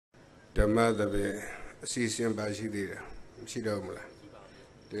Dhammadabe season Bashidira. Shidomla.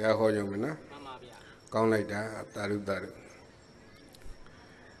 The Ahojumina. Gone like that, Taru.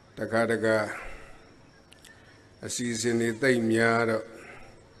 Takadaga a season is the Miaro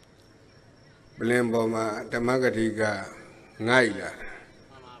Blemboma, Tamagatiga, Naila.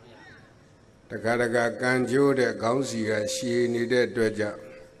 Takadaga Ganjo, the Gaunsiga, she needed to a job.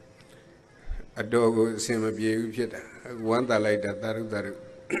 A dog seemed to be one that like that, Taru.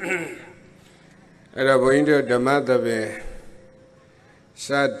 At a window, the mother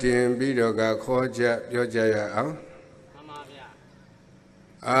sat in Bidoga, Koja, Yojaya.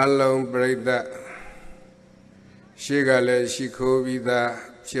 Along break that Shigale Shiko Vida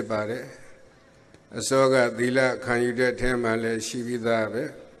Chipare. A soga Dila can you get him and let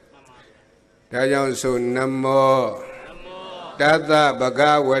Shivida? Dayan so Namo Dada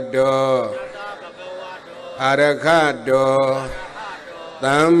Bagawado Arakado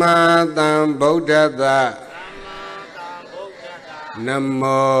Dhamma Dham Bodhada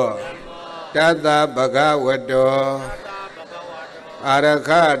Namo Dada Bagawado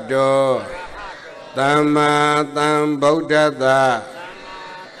Arakado Dhamma Dham Bodhada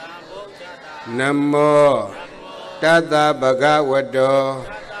Namo Dada Bagawado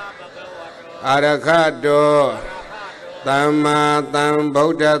Arakado Dhamma Dham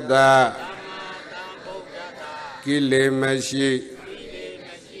Bodhada Kilemashi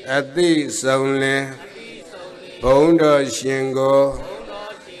Ati Saunle Bondo Shingo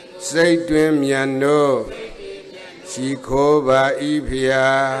Saitwim Yano Shikoba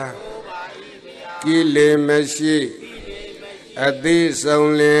Ipia Kilemashi Ati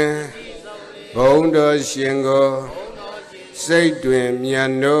Saunle Bondo Shingo Saitwim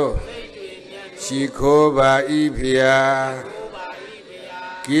Yano Shikoba Ipia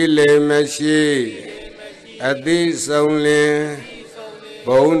Kilemashi Ati Saunle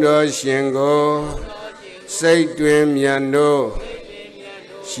Bondo Shingo Saitwim Yano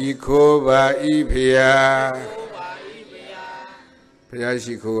Shikoba Ipia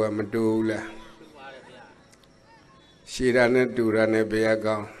Payashiko Amadula Shirana Durane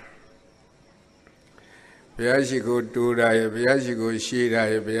Beagon Payashiko Dura, Payashiko Shira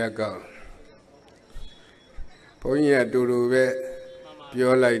Beagon Ponya Durube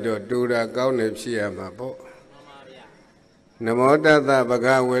Piolaido Dura Gaune Siamabo Namodata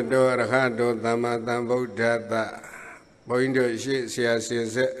Bagawedo Rahado Dhamma Bodhata Poindo Shi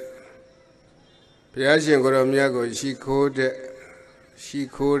Siasis Payashin Goromiago She code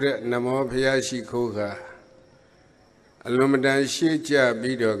Namo Payashikoga Alumadan Shija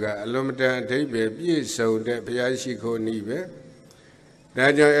Bidoga, Alumadan Tabe, so that Payashiko Nibe.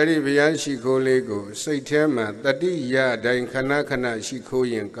 Dajo Eri Payashiko Lego, Saitema, Tadiya, Dain Kanakana,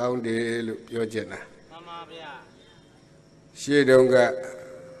 Shiko in County Yojana. She don't got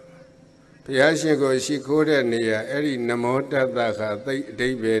Payashiko, she coded near Eri Namota Daka,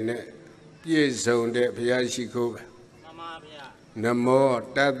 Dabe, yes, so that Payashiko.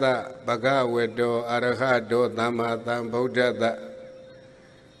 Namo Tata Bagawedo Arahado Dhamma Dham Bodhata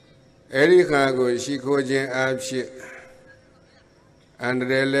Erikago Shikojin Abshi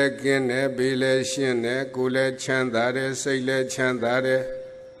Andrele Kine Bile Shine Kule Chandare Saile Chandare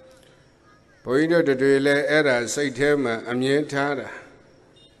Poido to Dule Era Saitema Amientara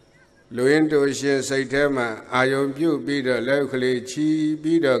Luindo Shin Saitema Ayom Pu Bido locally Chi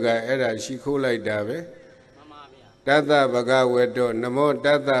Bidoga Era Shikolai Dave Dada Bagawedo, Namo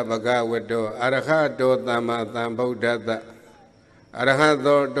Dada Bagawedo, Arahado Dhamma Dham Bodhata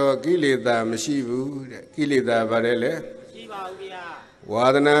Arahado do Kilida Mashivu, Kilida Varele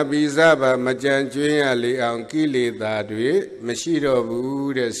Wadana Bizaba Majan Juali on Kilida Dwe, Mashido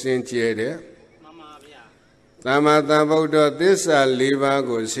Buddha Sintiere Dhamma Dham Bodha, Tissa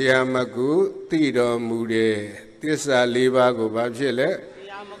Livago, Siamaku, Tido Mude, Tissa Livago Babjele.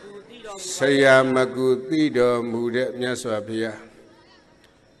 Sayamaku Tido Mude Myaswapia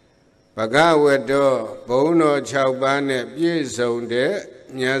Bagawedo Bono Chaubane Piezonde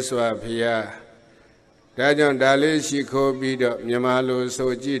Myaswapia Dajon Dali Shiko Bido Myamalo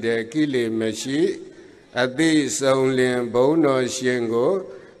Soji de Kili Meshi Adi Sonlin Bono Shingo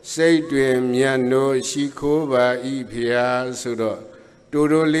Saitwim Myano Shikoba Ipia Sudo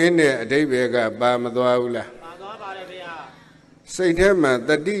Turuline Adebega Bamadwaula Saitema,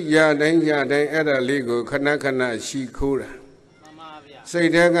 Tadiya, Danya, Era Ligo, Kanakana, Shikura.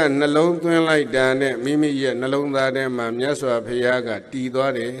 Saitanga, Nalong Twin like Dane, Mimi, Nalong Dadema, Myaswa Payaga,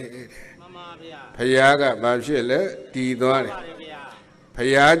 Tidore Payaga, Babshile, Tidore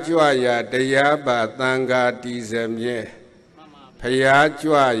Payajwaya, Dayaba, Tanga, Tizemye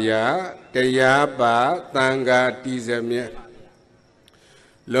Payajwaya, Dayaba, Tanga, Tizemye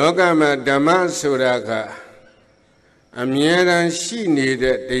Logama Dhamma Suraka Amiran Shini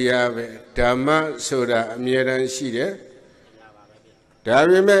de Diabe Dhamma Sura Amiran Shide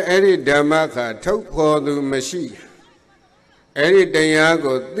Davime Eri Dhammaka Tokpo du Mashi Eri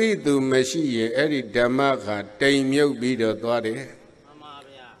Dayago Tidu Mashi Eri Dhammaka Daimyo Bido Dwade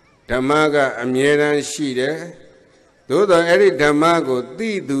Dhammaka Amiran Shide Dodo Eri Dhammako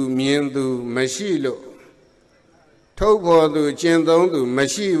Tidu Miendu Mashilo Topo Chendondu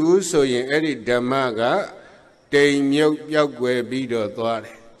Mashi Usoyin Eri Dhammaka Daimyo Yakwe Bido Dwade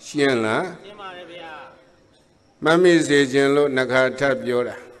Shienla Mami Zejenlo Nakata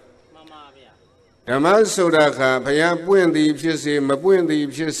Biora Dhamma Suraka Paya Puendi Pisi Mapuendi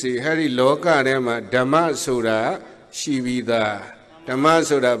Pisi Hari Loka Rema Dhamma Sura Shivida Dhamma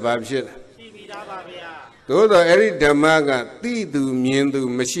Sura Babshid Todo Eri Dhammaka Tidu Miendu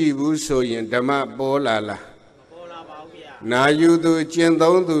Mashibu Soyin Dhamma Bolala Nayudu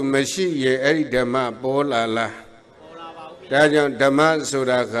Chendondu Mashi Eri Dhamma Bolala Dajan Dhamma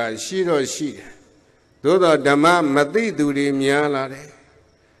Suraka Shiro Shida Dodo Dhamma Mati Duri Myalare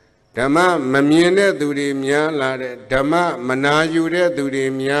Dhamma Mamiene Duri Myalare Dhamma Manayure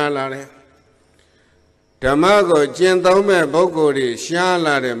Duri Myalare Dhamma Go Chendaume Bogori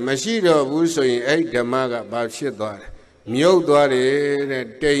Shalare Mashiro Busoin Eight Dhammaga Babshidware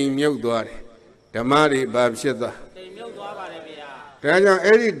Myogdware Day Myogdware Dhammari Babshidwa Dajan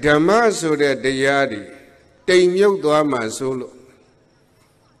Eri Dhamma Sura Dayari Day Myogdwama Solo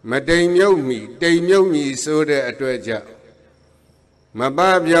Madame me so the adweja.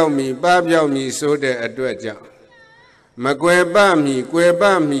 Mabab me so the adweja.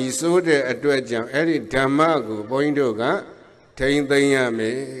 Magueba me so the adweja. Eri Dhammago, Boindoga, Tain the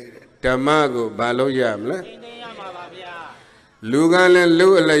Yame, Dhammago, Baloyamla. Lugan and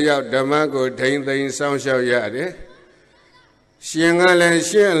Lulayao, Dhammago, Tain the Sound Shao Yade. Shiangal and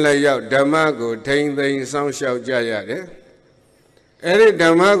Shian Layao, Dhammago, Tain the Sound Shao Jayade. Eri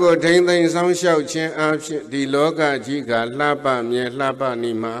Dhammako Tain Tain Sound Shao Chin Option Di Loka Jika Lapa Mie Lapa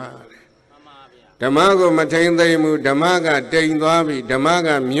Nima Dhammako Matain Taimu Dhammaka Tain Dwabi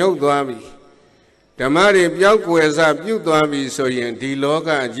Dhammaka Myok Dwabi Dhammari Pyauk Kwesa Pyuk Dwabi Soyin Di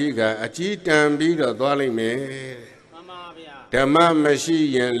Loka Jika Achi Tambi Do Dwali Me Dhamma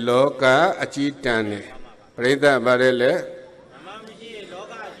Mashi Yen Loka Achi Tane Prita Barele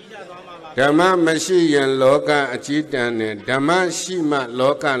Dhamma Mashi Yen Loka Achitane, Dhamma Shima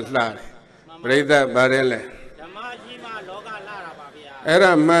Loka Lare, Preda Barele.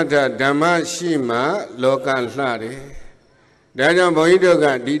 Era Mata Dhamma Shima Loka Lare. Dajan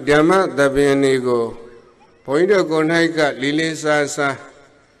Boidoga di Dhamma Dabenego, Boido Gonaika Lili Sasa,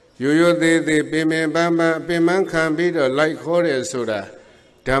 Yuyo de Pime Bamba, Piman Kambido like Hore Sura,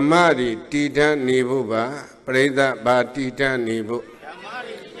 Dhammari Tita Nibuba, Preda Batita Nibu.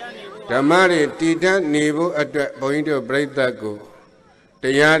 Dhammari Tita Nibu at the point of Breitago. The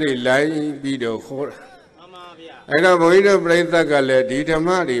Yari Lai Bido Hora. At a point of Breitagale,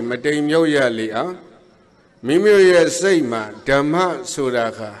 Ditamari, Matim Yoyalia, Mimio Seima, Dhamma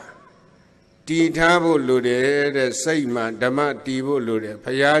Suraka, Titabo Lude, the Seima, Dhamma Tibo Lude,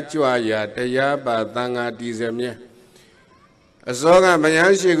 Payachuaya, Tayaba, Tanga Dizemia. A soga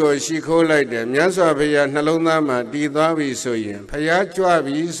Mayashigo, Shiko like them, Yaswa Paya Nalonama, Didavi Soyan,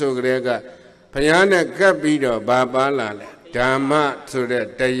 Payachuavi so grega, Payana Capido, Babalale, Dhamma to the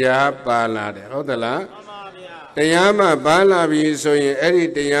Taya Balade, Odala, Tayama Balavi Soyan, Eri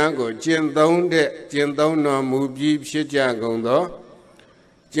Tayango, Jindon no Mubi Shijagondo,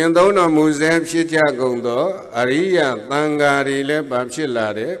 Jindon no Muzem Shijagondo, Aria, Tangari,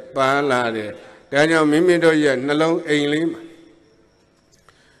 Babshilade, Balade, Daniel Mimido Yan, Nalong Ailim.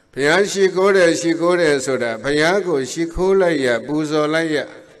 Paya Shikore Soda, Payago, Shikolaya, Buzolaya,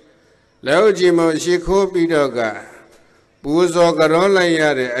 Laojimo, Shiko Bidoga, Buzo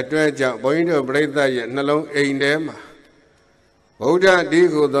Garolaya, Atwaja, Boindo Breda, Nalong Aindema. Oda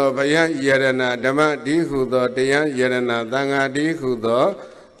Dikudo, Paya Yerana, Dama Dikudo, Deya Yerana, Tanga Dikudo,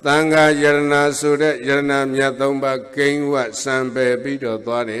 Tanga Yerana Suda, Yerana Miatomba, Kingwa, Sambe Bido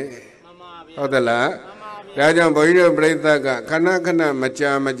Dwade. Odala. Rajan Boido Breitaga, Kanakana,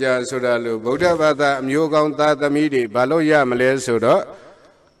 Macha Sudalu, Buddha Vada, Mugon Tatamidi, Baloya Malay Suda,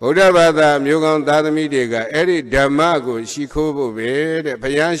 Buddha Vada, Mugon Tatamidiga, Eri Dhammago, Shikobu,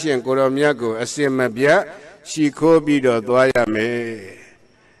 Payanshi and Koromiago, Asimabia, Shikobido, Dwaya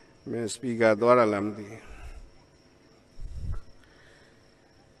me speak at Dwara Lamdi.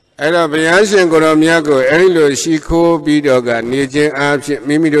 Era Payanshi and Koromiago, Erilo, Shikobidoga, Nijin Abshin,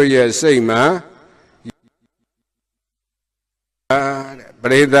 Mimido Seima.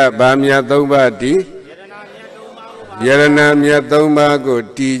 Breda Bamia Dobati Yarana Miatomba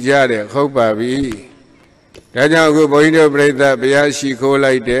Tija, Hopavi. Rajago Boido Breda, Bayashi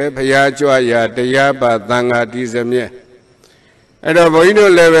Kolaide, Payachua, Tayaba, Tanga, Tizamia. At a Boido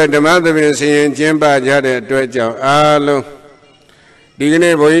level, the mother been saying Jemba Jade, Dweja, Alo.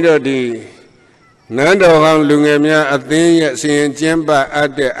 Digene Boido di Nando Hang Lungamia, a thing saying Jemba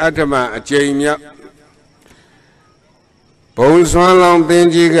at the Atama, a Jamia. Bones one long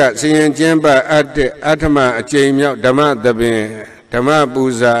Benjiga, saying Jemba at the Atama, a Jamia, Dama the Ben, Dama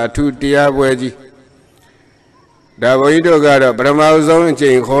Buza, two Diaweji. Davoido got a Brahmazo and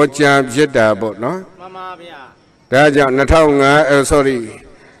Jane Hocha Jetta, but no? Raja Natonga, sorry.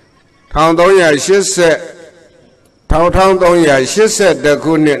 Towndoya, she said, Towndoya, she said the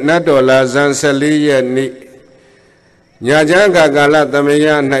Kunit Nadola Zansalia Ni Yajanga Gala, the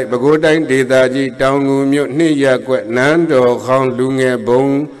Maya Night, Bagoda, Didaji, Downgu, Mutni Yaquet, Nando, Hong Lunga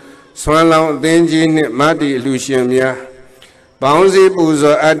Bone, Swanlong, Denji, Madi, Luciamia. Bouncy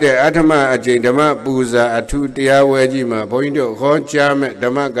Buza at the Atama Ajadama Buza at 2 Diawajima, Pointo, Hocham,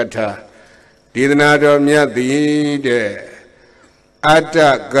 Damagata, Didnado Miati,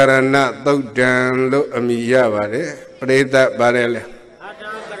 Ata Karana, Todan, Lo Amiyavare, Preta Barele.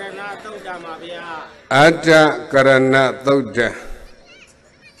 Ata Karana Toda.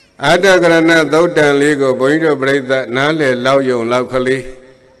 Ata Karana Todan Lego, Pointo Breda, Nale, Lauyon, locally.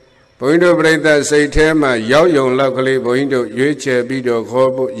 Pointo Breda say Tema, Yaoyon locally, Pointo, Yuche, Bido,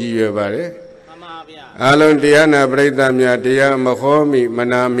 Hobo, Yevare. Alon Diana Breda Miadia, Mahomi,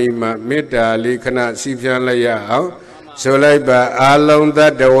 Manami, Mita, Likana, Sipian Laya, Solaiba, Alon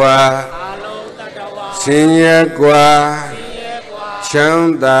the Dawa, Sinya Gua,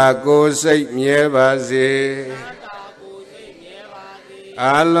 Chanda, Go say Mievaze,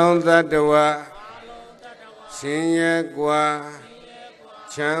 Alon the Dawa, Sinya Gua.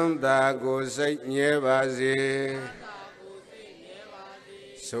 Chanda go say Nevazi.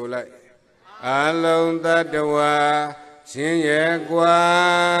 So like Along the Dawa, Sinya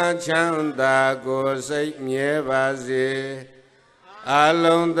Gua, Chanda go say Nevazi.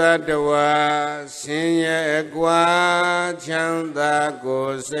 Along the Dawa, Sinya Gua, Chanda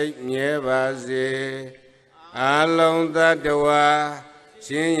go say Nevazi. Along the Dawa.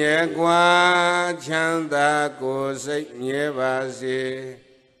 Sinya Gua Chanda Go Say Nyevasi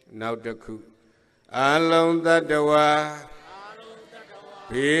Now the coup Along the Dawa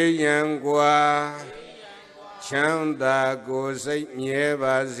Piyan Gua Chanda Go Say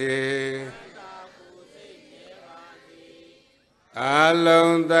Nyevasi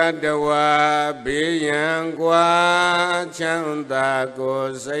Along the Dawa Piyan Gua Chanda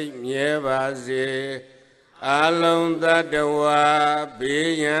Go Say Nyevasi Along the Dawa,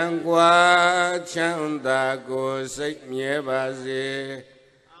 Biyan Gua, Chanda Go Say Myevazi.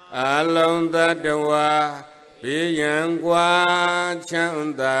 Along the Dawa, Biyan Gua,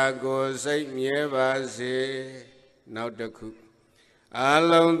 Chanda Go Say Myevazi. Now the coup.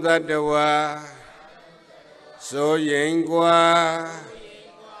 Along the Dawa, So Yen Gua,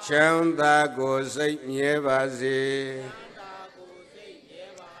 Chanda Go Say Myevazi.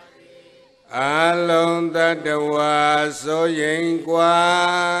 Along the Dawa, so yin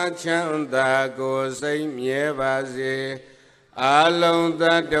gua, Chanda go say Myevazi. Along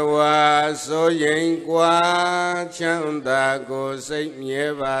the Dawa, so yin gua, Chanda go say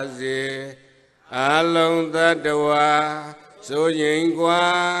Myevazi. Along the Dawa, so yin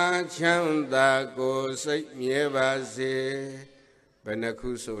gua, Chanda go say Myevazi.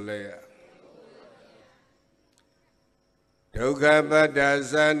 Benaku Solea. Dukha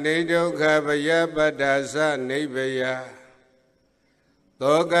Badasa Nidukha Vaya Badasa Nivaya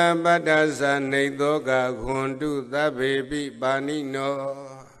Toka Badasa Nidoka Hundu Tabebi Bani no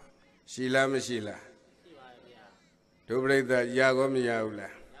Shila Mashila Dubreda Yagomi Yaula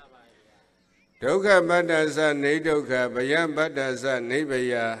Dukha Badasa Nidukha Vaya Badasa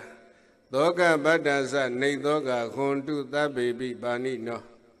Nivaya Toka Badasa Nidoka Hundu Tabebi Bani no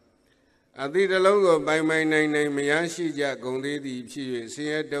Adi the logo by my name Miyashi Jak Gondi the Chi,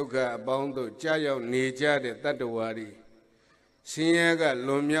 Sia Doka, Bondo, Jayo, Nija, the Tatawari. Siaga,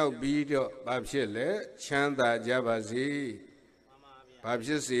 Lumia, Bido, Babshele, Chanda Jabazi.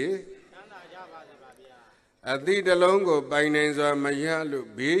 Babshisi Adi the logo by names of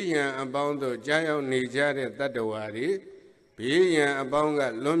Mayalu, Biya, and Bondo, Jayo, Nija, the Tatawari. Biya, and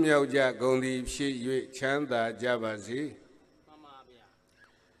Bonga, Lumia, Jak Gondi, Chi, Chanda Jabazi.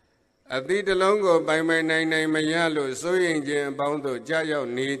 Adi the longo by my name Mayalu, so Indian Bondo, Jayo,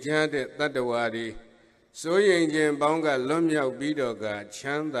 Nija, the Tatawari. So Indian Bonga, Lumia, Bidoga,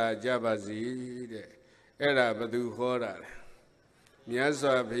 Chanda Jabazi, Era Badu Hora.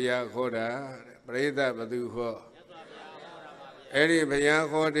 Miasa Pia Hora, Breda Badu Ho. Eri Bayan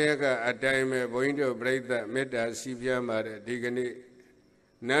Hodeka, a time a window break that met a Sibia Mother, Digani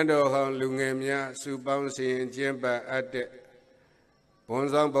Nando Hon Lungemia, Subouncy and Jemba at the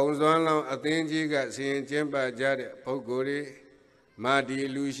Bonzon, a thing got seeing Jemba Jade, Pogori, Madi,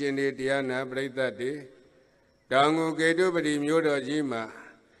 Lucian, Diana, break that day. Dango Gedubadi Mudo Jima,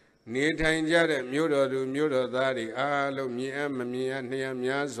 near Time Jade, Mudo to Mudo Dari, Alo Mia, Mia, Nia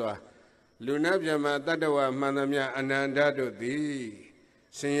Miazwa. Lunabjama Tadawa Manamia Anandado di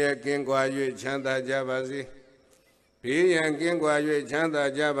Sinya Kingwa Yu Chanda Jabazi Piyan Kingwa Yu Chanda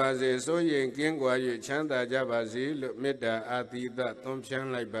Jabazi Soyin Kingwa Yu Chanda Jabazi Lumita Atida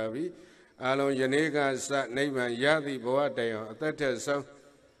Tomchan like Babi Alon Yanega Sat Neyman Yadi Boatayo Tata So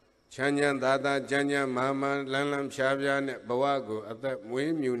Chanyan Dada Janya Mama Lanlam Shabian Bawago at that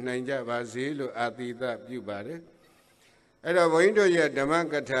Wimu Nanja Bazilu Atida Bubare At a window yet, the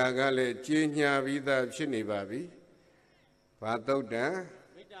Mankata Gale, Chinya Vida Chinibabi, Patoda,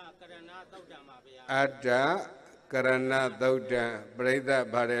 Ada Karana Doda, Breda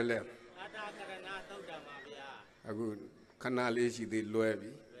Barele, a good canalishi di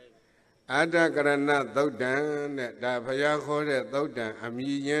Luevi, Ada Karana Doda, da Payaho Doda, a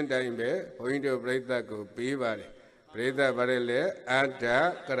million dime, window Breda go Bibare, Breda Barele,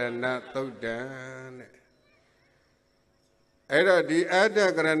 Ada Karana Doda. Era di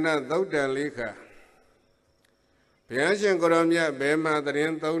Ada Karana Doda Lika Piasan Koromia, Bema, the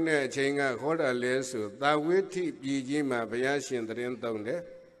Rentone, Chinga, Hoda Lesu, Tawiti, Pijima, Piasan, the Rentone.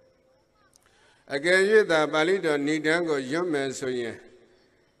 Again, you the Balido Nidango, Yuman Soye.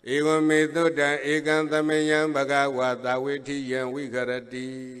 Egon Medoda, Egan the Mayan Bagawa, Tawiti, Yan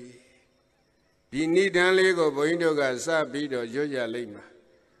Wigarati. Di Nidan Lego, Boindoga, Sabido, Joya Lima.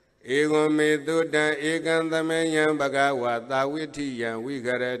 Egon Medoda, Egan the Mayan Bagawa, Tawiti, Yan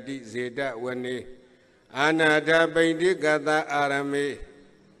Wigarati, Zeta, Wani. Anada Baindikata Arame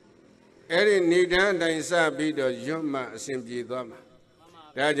Eri Nidan Daisa Bido Yuma Simpi Doma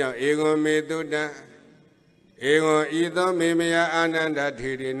Daja Egon Meduda Egon Ido Mimia Ananda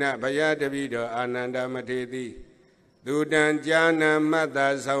Tirina Bayada Bido Ananda Matedi Dudan Jana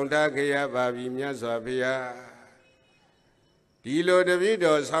Mata Soundakaya Babi Myaswapia Dilo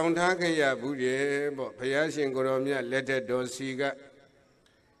Davido Soundakaya Bude Payasin Goromia Letter Dosiga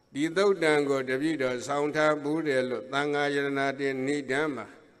Di Dodango Davido Soundta Budelo Tanga Yanade Nidama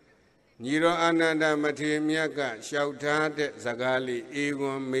Niro Ananda Mati Miaka Shauta de Zagali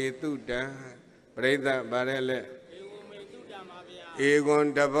Egon Metuda Preda Barele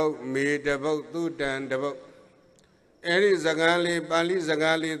Egon Dabok Me Dabok Tutan Dabok Eri Zagali Bali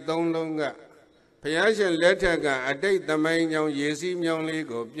Zagali Donlonga Payashan Letaga a date the main young Yesim young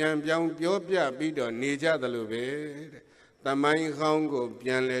Lego Pian Pian Piopia Bido Nija the Lube The Main Hongo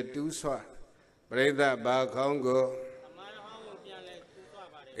Pianle Tuswa Breda Ba Hongo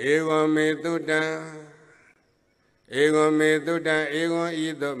Egon Metuda Egon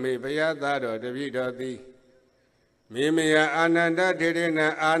Ido Me Payatado Davido Di Mimia Ananda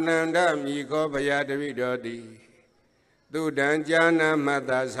Tirina Ananda Miko Payadavido Di Dudan Jana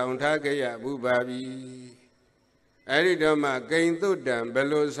Mata Soundtakaya Bubabi Aridoma Gain Dudan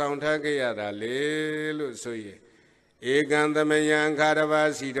Belo Soundtakaya Lelu Soye Egan the Mayan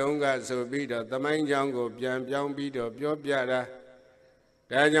Karavasi Donga Sobido, the Main Jango, Pian Pian Bido, Piopiara.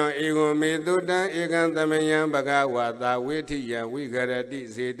 Dajan Egon Meduda, Egan the Mayan Bagawa, the Witty and Wigarati,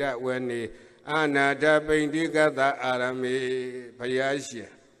 Zeta Wenny, Anada Bindicata Arame, Payasia.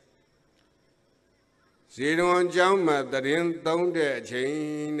 Zedon Jama, the Rin Donde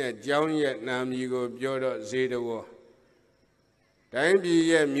Chain, a John yet Namigo, Biodo, Zedo. Time be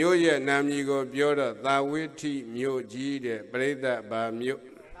ye mu ye Namigo Bioda, Tawiti, Mu Gide, Breda Ba Mu.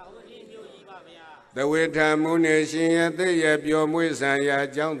 The Weta Munishin, the Yabio Muisanya,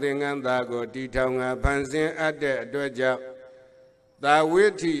 Jounting and Dago, Titonga, Pansin at the Doja.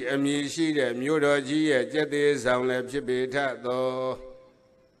 Tawiti, a Mishide, Mudoji, Jetty Sound Lepchibita, though.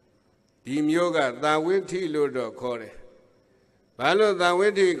 Dimyoga, Tawiti Ludo Kore. Balo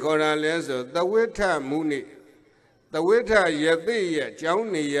Tawiti Koraleso, the Weta Muni. The winter Yadi,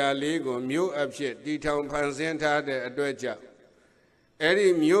 Johnny Lego, Mu Upshit, Detown Pansenta de Adoja.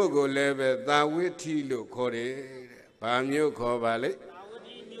 Eddie Mugo leve, the witty look, Kore, Bamu Kovale.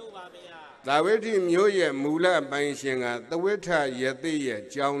 The witty Muya Mula Banshinga, the winter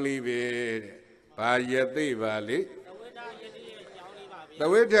Yadi, Johnny Bed, by Yadi Valley. The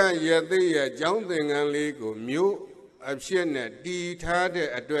winter Yadi, Johnny and Lego, Mu Upshit,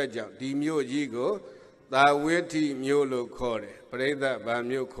 Detade Adoja, the Mu Yigo. The witty mule core, Breda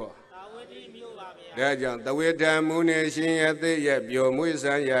Bamuko. Dajan, the winter moon is in at the Yabio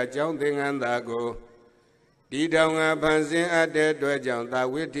Muisaya, Jounting and Dago. ဒီတောင်ငါဖန်ဆင်းအပ်တဲ့အတွက်ကြောင့်သာ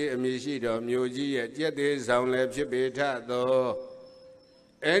ဝိတ္တိအမည်ရှိတော်မြို့ကြီးရဲ့ကျက်သေးဆောင်လည်းဖြစ်ပေထသော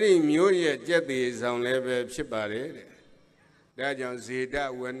အဲ့ဒီမြို့ရဲ့ကျက်သေးဆောင်လည်းပဲဖြစ်ပါတယ်တဲ့ဒါကြောင့်ဇေဒ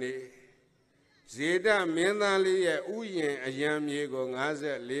ဝနေဇေဒမင်းသားလေးရဲ့ဥယျင်အယံမြေကို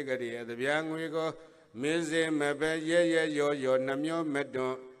54ကလေးတပြားငွေကိုမင်းစင်မပဲရဲရဲရောရောနှမျောမတွ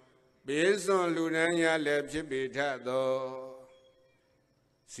န်းဘေးစွန်လူဒန်းရလည်းဖြစ်ပေထသော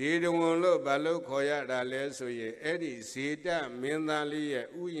ဇေဒဝန်လို့ဘာလို့ခေါ်ရတာလဲဆိုရင်အဲ့ဒီဇေဒမင်းသားလေးရဲ့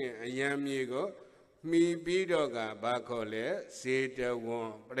ဥယျင်အယံမြေကိုမှီပြီးတော့ကဘာခေါ်လဲဇေဒဝန်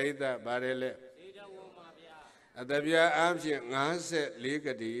ပြိဿပါတယ်လေဇေဒဝန်ပါဗျာအတပြားအားဖြင့်54က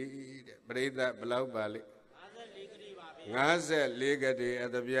တိတဲ့ပြိဿဘလောက်ပါလိ54ကတိအ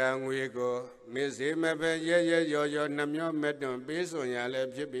တပြားငွေကိုမေစေမပဲရဲရဲရောရောနှမျောမတွန်းပေးစွန်ရလည်း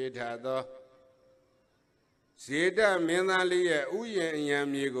ဖြစ်ပေထသောဇေဒမင်းသားလေးရဲ့ဥယျာဉ်အယံ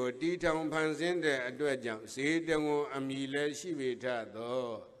မြေကိုတီထောင်ဖန်ဆင်းတဲ့အတွက်ကြောင့်ဇေဒဝန်အမည်လည်းရှိပေထသော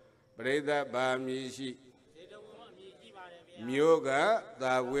ပရိသတ်ဗာမည်ရှိဇေဒဝန်အမည်ရှိပါတယ်ဗျာမြို့က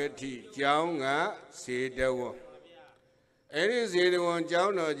သာဝိတ္ထိကျောင်းကဇေဒဝန်အဲ့ဒီဇေဒဝန်ကျော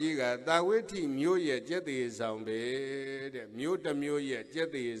င်းတော်ကြီးကသာဝိတ္ထိမြို့ရဲ့ကျက်သေးဆောင်ပဲတဲ့မြို့တစ်မြို့ရဲ့ကျက်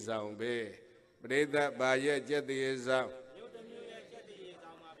သေးဆောင်ပဲပရိသတ်ဗာရဲ့ကျက်သေးဆောင်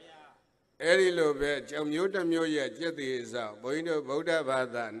အဲ့ဒီလိုပဲကျောင်းမျိုးတစ်မျိုးရဲ့ကျက်သေးဆောင်ဘုန်းကြီးတို့ဗုဒ္ဓဘာ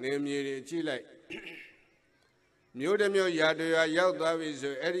သာနေမြေတွေကြည့်လိုက်မျိုးတစ်မျိုးရာတရွာရောက်သွားပြီ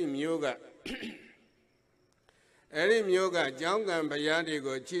ဆိုအဲ့ဒီမျိုးကကျောင်းကံဘုရားတွေ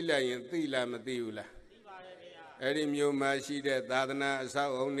ကိုကြည့်လိုက်ရင်သိလားမသိဘူးလားသိပါတယ်ဗျာအဲ့ဒီမျိုးမှာရှိတဲ့သာသနာအဆော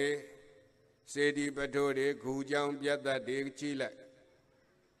က်အုံတွေစေတီပထိုးတွေခူကျောင်းပြတ်သက်တွေကြည့်လိုက်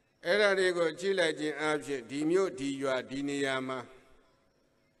အဲ့ဒါတွေကိုကြည့်လိုက်ခြင်းအဖြစ်ဒီမျိုးဒီရွာဒီနေရာမှာ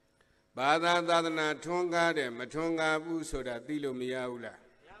ဘာသာသာသနာထွန်းကားတယ်မထွန်းကားဘူးဆိုတာသိလို့မရဘူးလား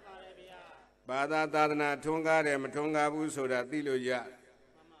ရပါတယ်ဗျာဘာသာသာသနာထွန်းကားတယ်မထွန်းကားဘူးဆိုတာသိလို့ရ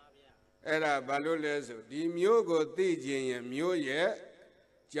မှန်ပါဗျာအဲ့ဒါဘာလို့လဲဆိုဒီမျိုးကိုသိခြင်းရင်မျိုးရဲ့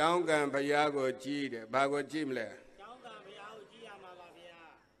ကျောင်းကံဘုရားကိုကြည့်တယ်ဘာကိုကြည့်မလဲကျောင်းကံဘုရားကိုကြည့်ရမှာပါဗျာ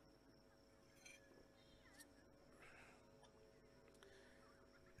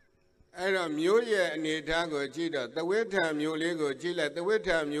အဲ့တော့မျိုးရဲ့အနေထားကိုကြည့်တော့တဝိထမျိုးလေးကိုကြည့်လိုက်တဝိထ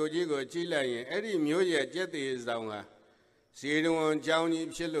မျိုးကြီးကိုကြည့်လိုက်ရင်အဲ့ဒီမျိုးရဲ့ကျက်သေးဆောင်ဟာဇေဒဝန်ကျောင်းကြီး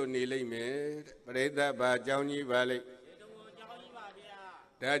ဖြစ်လို့နေလိမ့်မယ်ပရိသတ်ဘာကျောင်းကြီးပါလိမ့်ဇေဒဝန်ကျောင်းကြီးပါဗျာ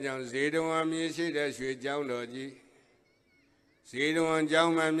ဒါကြောင့်ဇေဒဝန်မြေရှိတဲ့ရွှေကျောင်းတော်ကြီးဇေဒဝန်ကျော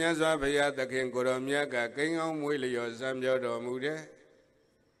င်းမှာမြတ်စွာဘုရားသခင်ကိုရောမြတ်ကကိန်းကောင်းမွေးလျော်စံပြောတော်မူတဲ့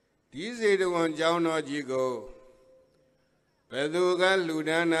ဒီဇေဒဝန်ကျောင်းတော်ကြီးကိုဘယ်သူကလူ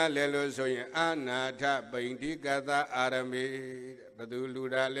ဒန်းနာလဲလို့ဆိုရင်အာနာထပိန္တိကသအာရမေဘယ်သူလူ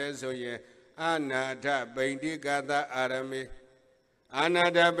တာလဲဆိုရင်အာနာထပိန္တိကသအာရမေအာနာ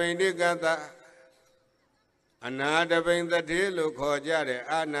ထပိန္တိကသအနာတပိန်တထေလို့ခေါ်ကြတယ်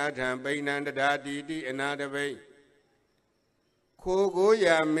အာနာထံပိဏံတဓာတိတိအနာတပိန်ခိုးကိုရ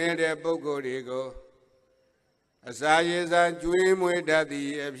မဲတဲ့ပုဂ္ဂိုလ်တွေကိုအစာရေစာကျွေးမွေးတတ်သ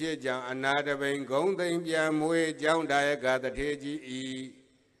ည့်အဖြစ်ကြောင့်အနာတပိန်ဂုံသိမ့်ပြန်မွေးကြောင်းဒါယကတထေကြီးဤ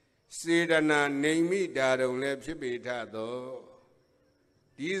စေတနာနေမိတာတုံလည်းဖြစ်ပေထသော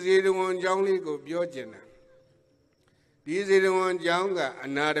ဒီဇေဒဝန်ကျောင်းလေးကိုပြောကျင်တာဒီဇေဒဝန်ကျောင်းကအ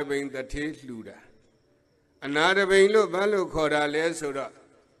နာတပိန်တထေလှူတာအနာတပိန်လို့ဘာလို့ခေါ်တာလဲဆိုတော့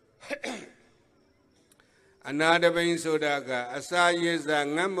အနာတပိန်ဆိုတာကအစာရေစာ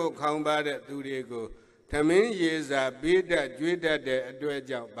ငတ်မုတ်ခေါင်းပါတဲ့သူတွေကိုသမင်းရေစာပေးတတ်ကြွေးတတ်တဲ့အတွက်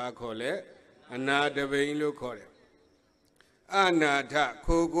ကြောင့်ဘာခေါ်လဲအနာတပိန်လို့ခေါ်တယ်အနာထ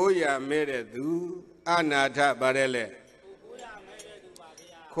ခိုကိုရမဲတဲ့သူအနာထပါတယ်လေ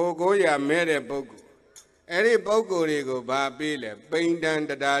ခိုကိုရမဲတဲ့ပုဂ္ဂိုလ်အဲ့ဒီပုဂ္ဂိုလ်တွေကိုဘာပေးလဲပိန်တန်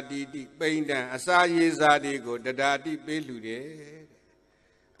တဒါတိတိပိန်တန်အစာရေစာတွေကိုတဒါတိပေးလူတယ်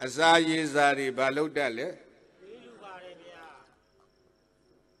အစာရေစာတွေဘာလုပ်တတ်လဲပေးလူပါတယ်ဗျာ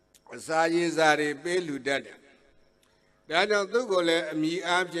အစာရေစာတွေပေးလူတတ်တယ်ဒါကြောင့်သူ့ကိုလည်းအမိ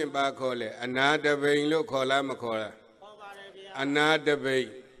အားဖြင့်ဘာခေါ်လဲအနာတပိန်လို့ခေါ်လားမခေါ်လားခေါ်ပါတယ်ဗျာအနာတပိန်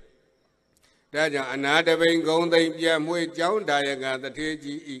ဒါကြောင့်အနာတပိန်ဂုံသိမ့်ပြမွေးကျောင်းဒါယကတထေ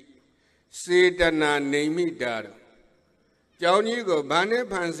ကြီးဤစေတနာနေမိတာတော့ကျောင်းကြီးကိုဘာနဲ့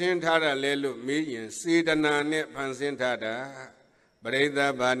ဖန်ဆင်းထားတာလဲလို့မေးရင်စေတနာနဲ့ဖန်ဆင်းထားတာပရိသ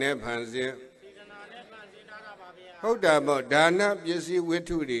တ်ဘာနဲ့ဖန်ဆင်းစေတနာနဲ့ဖန်ဆင်းထားတာပါဗျာဟုတ်တာပေါ့ဒါနပစ္စည်းဝိတ္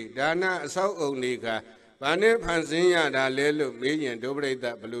ထုတွေဒါနအဆောက်အုံတွေကဘာနဲ့ဖန်ဆင်းရတာလဲလို့မေးရင်ဒုပရိသ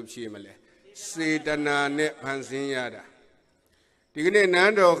တ်ဘယ်လိုဖြေမလဲစေတနာနဲ့ဖန်ဆင်းရတာဒီကနေ့န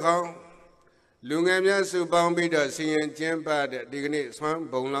န်းတော်ကောင်းလူငယ်များစုပေါင်းပြီးတော့ဆင်ရင်ကျင်းပတဲ့ဒီကနေ့ဆွမ်း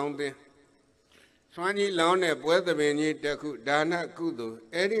ဘုံလောင်းသင်းဆွမ်းကြီးလောင်းတဲ့ပွဲသမင်ကြီးတစ်ခုဒါနကုသိုလ်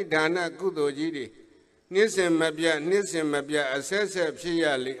အဲ့ဒီဒါနကုသိုလ်ကြီးတွေ Nisim mapia assess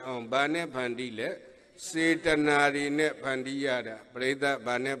Piali on Bane Pandile, Setanari net Pandiada, Breda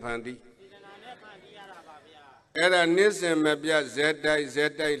Bane Pandi. Era Nisim mapia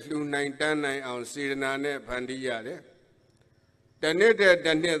Zedai, Lu 9 on Sidanane Pandiade. The netted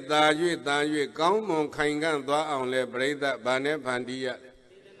the net Dayu, Gaumon Kangan on Le Breda Bane Pandia.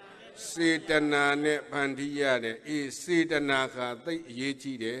 Setanane Pandiade is Setanaka, the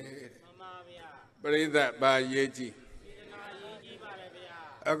Yechi. Breda by Yechi.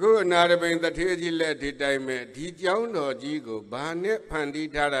 A good Narabin that he let it time, Tijan or Jigo, Bane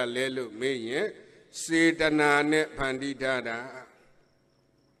Panditara Lelu, Maye, Setanane Panditara.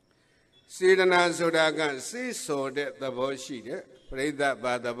 Sedana Sodagan, see so that the bullshit, Breda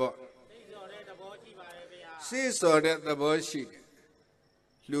by the boat. See so that the bullshit.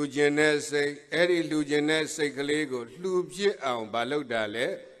 Lugenes say, Eddie Lugenes say, Galego, Lubje on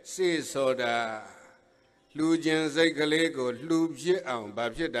Balodale, see soda. Lugen say, Galego, Lubje on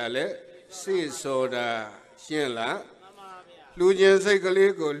Babjedale, see soda. Shenla. Lugen say,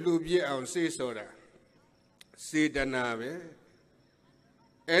 Galego, Lubje on see soda. See the nave.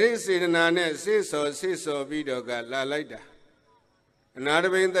 Eddie Sidanane, see so, video got la later. Another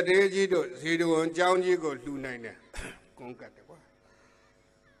way in the day, Zido and John Jigo, Lunina. Concat.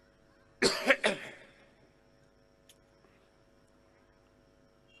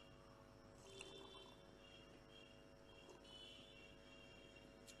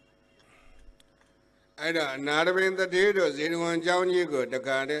 I don't know when the day was anyone John Yigo, the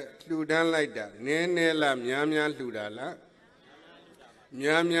garden, flew down like that. Nene la Miamia Ludala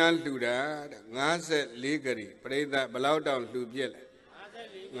Miamia Luda, Nasa Ligari, pray that below down to Biel.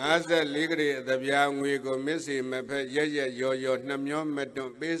 Nasa Ligari, the young we go missing, Mapet, yo, Namyon,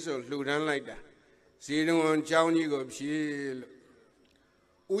 Meton, Basil, flew down like that. See no one John Yigo, she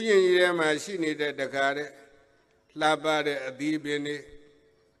Uyen machine at the garden, Labade, a deep in it.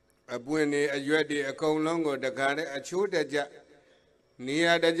 A buene, a yuadi, a colongo, the garden, a chuta ja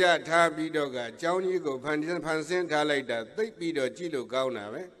near the ja tabi doga, Johnny go, Pansin Talida, they beat a Gilo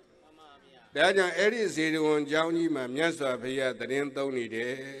Gauna. That young Eddie said on Johnny, my Miasa Pia, the Rentoni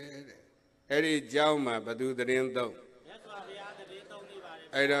de Eddie Jauma, but do the Rento.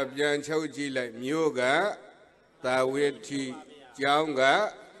 I have Jan Choji like Myoga, Tawiti,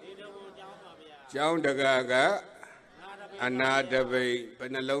 Jaunga, Jaundagaga. Another way,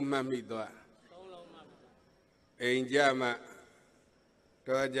 Penaloma Midwa. Ainjama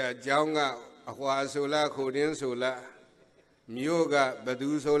Toja Jonga, Ahuasula, Kodin Sola, Myoga,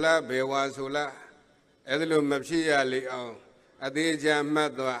 Badu Sola, Bewa Sola, Edlo Mapsia Leon, Adeja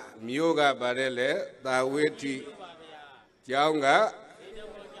Madwa, Myoga Barele, Tawiti, Jonga,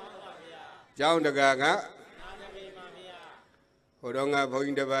 Jaundagaga, Hodonga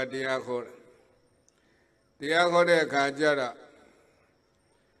Poindaba Diakor. The Agode Kajara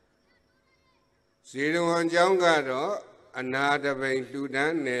Sidon Jangado, another way to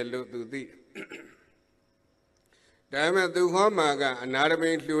Dan, Nelo to thee. Diamond to Homaga, another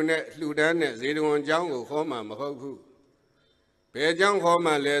way to Ludan, Sidon Jango, Homa, Mahoku. Pejang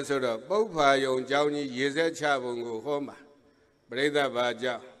Homa Lesser, Bopa Yon Jowney, Yeze Chabungo, Homa, Breda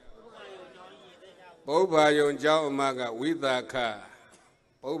Baja. Bopa Yon Jaumaga with a car.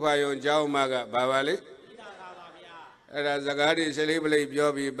 Bopa Yon Jaumaga, Bavali. As a Gadi celebrate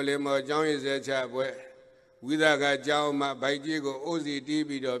Joby, Belemo, John is a chap where Widaga Jauma, Baijigo, Ozi,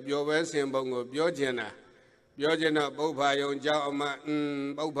 Dibi, Biover, Simbongo, Biogena, Bopayon Jauma,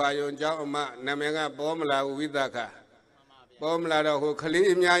 Bopayon Jauma, Namega, Bomla, Widaka, Bomla, who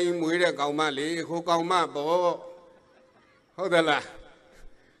Kalimia in Wida Gaumali, who Gauma, Bo Hodala,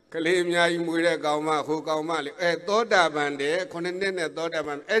 Kalimia in Wida Gauma, who Gaumali, Doda Bande, Conendent Doda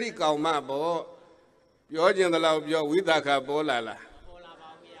Ban, Eric Gauma, Bo. You're in the love your Widaka Bolala.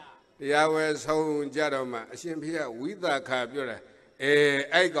 Yahweh's home Jaroma, Shimpia, Widaka Bura,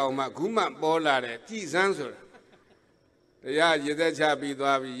 Egoma, Guma Bola, Tis answer. The Yadecha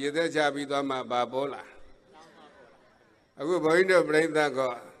Bidwabi, Yedecha Bidwama Babola. I will going to bring that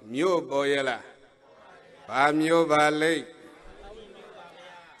go, Mu Boyela, Bamio Valley,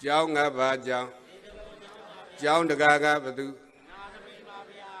 Jonga Baja, Jon the Gaga Badu,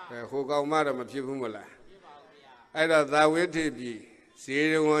 who go madam of Pumula. I thought that would be.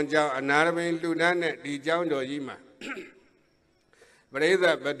 See one job, another way to done it, the John or Yima. But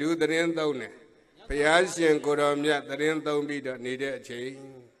either but do the Rentone. Payasian Kodamia, the Rentone be the needed change.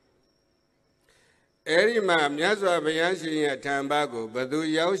 Erima, Miaswa Payasi at Tambago, but do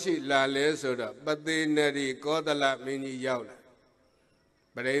Yoshi la lesoda, but they neri Kodala mini yaula.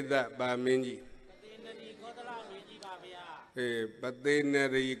 But either by mini.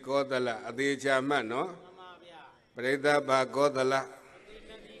 Patinari Kodala, Adija Mano, Breda Bagodala,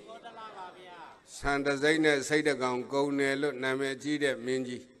 Santa Zaina Saidagon, Gonelo, Namejide,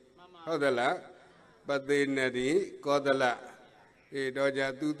 Minji, Hodala, Patinari Kodala,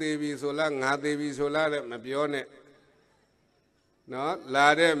 Doja, 2 Devi Sola, Nadevi Sola, Mabione. No,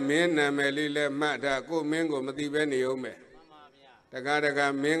 Lade, Min, Melile, Mata, Go Mingo, Matibeni Ome. The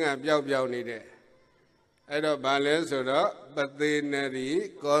Gadaga Minga Biao Biao Nide. I don't balance or not, but they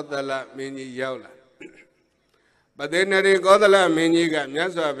nari Godala Mini Yaula. But they nari Godala Mini got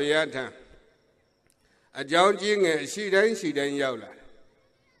Nasa Viata. A John Jing, she then Yaula.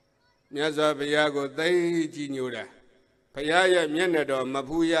 Nasa Viago, they Ginura. Payaya, Mianado,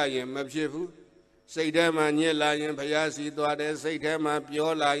 Mapuya, and Mapshifu. Say them and ye lion, Payasi, Dwade, say them up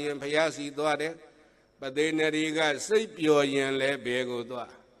your lion, Payasi, Dwade. But they nari got say pure yen le bego dwa.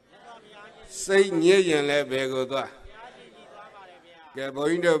 Say nye yen le bego dwa. Get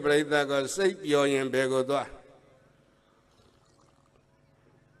going to break that got say pure yen bego dwa.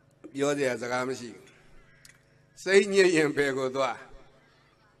 You're the Azagamashi. Say nye yen bego dwa.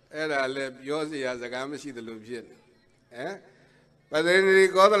 Era le yosi Azagamashi the Lupian. Eh? But then they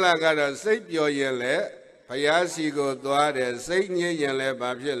got a lagada, say pure yen le, Payasi go dwa, say nye yen le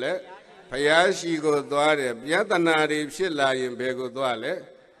babile. Payashi go dware, Yatanari Shilla in Bego Dwale,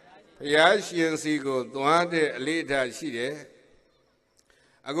 Payashi and Sigo Dwade Lita Shide.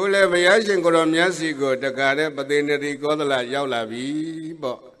 I go let Payashi go on Yasigo, the Gare, but then they go the La Yaula V.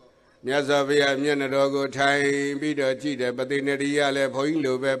 Yazavia, Mianadogo, time, Peter Chita, but then the Yale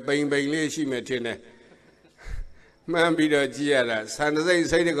Poinlo, Bain Bailey, she met in Man Peter Giara, Sunday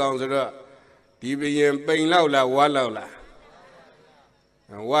say the Gonzara, DB Bain Laula, Walaula.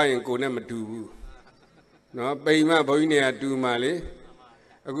 Why in Konema do? No, pay my boy near 2 Mali.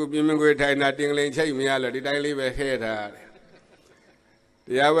 I could be Mingo nothing like Chamiala, did I leave a head?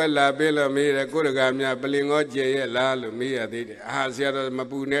 The Avella Bella made a good gamia, Belingo J. Lal, me a did. Hasia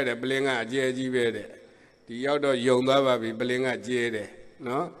Mapune, Belinga J. Vede. The other young lover be Belinga J.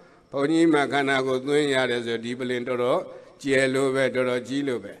 No? Pony Macana go doing yard as a deep lintoro, Gielo Vedoro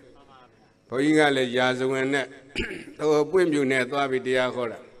Gilobe. Poingale Yazuan. Oh, Bimbu net, Wabi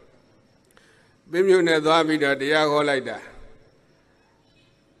Diacola. Bimbu net, Wabi Diacolida.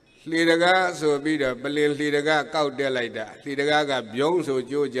 Lidaga, so be the Berlin Lidaga, Cout Delida. Lidaga, Bion, so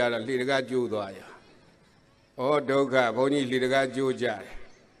Georgia, Lidaga Judoya. Oh, Doga, Pony Lidaga Juja.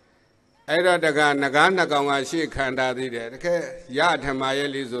 Either the Nagana Gonga, she can't have it. Yat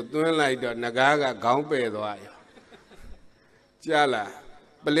Hamayelis, or doing like the Nagaga, Gompe, Jala.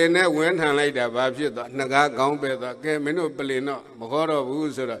 Belena went and later, Babji, Naga Gombe, Menu Belino, Mohoro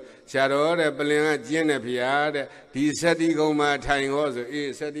Wuzura, Shadow, Belena, Genepia, the Seti my time also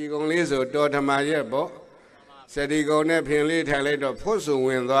is Seti Gonlizo, daughter Maya Bo, Seti Gonepin later later, Pusu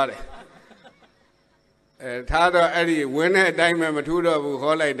win that. Tado Eddie, when a diamond Matudo who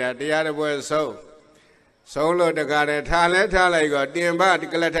hold like that, the other was so. Solo the Gare Tale, Tale got Dimba, the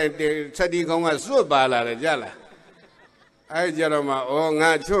Galata, Seti Goma Subala, Jala. I Jeroma, oh,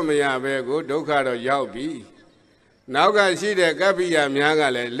 not Chumia Bego, Dokado Yaubi. Now can see the Gabia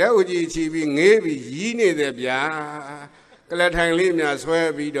Miagale, Leuji Chibi, Navy, Yini de Bia, Galatang Limia,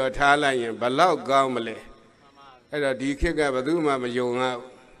 swear be the Talayan, Balau Gamale. At a Dikika Baduma Mayonga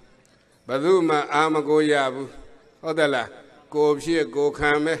Baduma Amago Yabu, Hodala, go Shia, go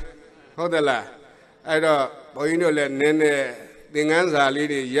Kame, Hodala. I don't, Poinola Nene, Dinganza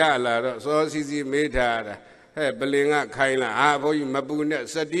Lady Yala, so Sisi Meta. Hey, Belinga Kaila, boy, Mabuna,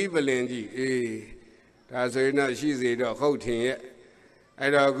 Sadi Belingi, that's not she's a holding it. I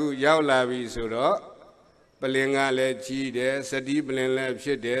don't go Yaulavi Sura, Belinga let G there, Sadi Belin left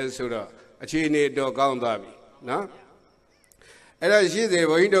shit there, Sura, a chini dog on Babi, no? And I see the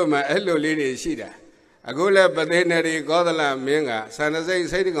window, my hello lady Shida. I go left, but then they got the lamb Minga, San Jose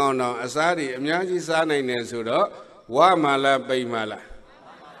sitting on Asadi, Miyaji Sana in Sura, Wamala Baymala.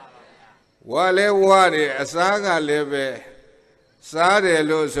 Wale ware asaga lebe sare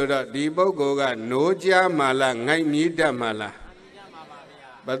lo soda di bogoga noja mala ngai mida mala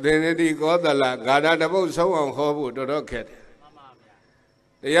badenedi godala gada dabo so on hobu doroket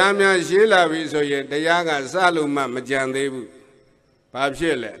တရားများရှိလာပြီဆိုရင်တရားကစလို့မှမကြံသေးဘူးဘာဖြ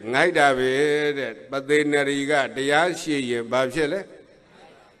စ်လဲငိုက်တာပဲတဲ့ပသေနရီကတရားရှိရင်ဘာဖြစ်လဲ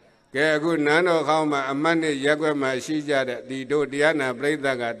ကဲအခုနန်းတော်ခေါင်းမှာအမတ်နဲ့ရက်ွက်မှာရှိကြတဲ့ဒီတို့တရားနာပရိသ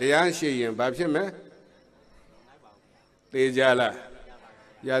တ်ကတရားရှိရင်ဘာဖြစ်မလဲသိကြလား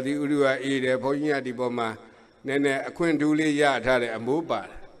ယာတိဥရဝအေးတယ်ဘုန်းကြီးကဒီပေါ်မှာနည်းနည်းအခွင့်ထူးလေးရထားတဲ့အမိုးပါတ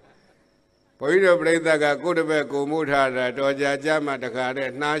ယ်ဘုန်းကြီးတို့ပရိသတ်ကကိုယ့်တပည့်ကိုမိုးထားတာတော်ကြာကြမှတခါတဲ့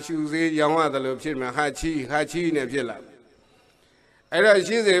နှာရှူသေးရောင်းရတယ်လို့ဖြစ်မှာဟာချီနဲ့ဖြစ်လာ အဲ့တော့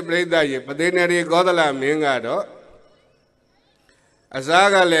ရှိစေပြိဿရေပသိနေရီကောသလမင်းကတော့အစား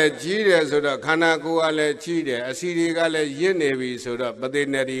ကလည်းကြီးတယ်ဆိုတော့ခန္ဓာကိုယ်ကလည်းကြီးတယ်အစီတွေကလည်းရင့်နေပြီဆိုတော့ပသိ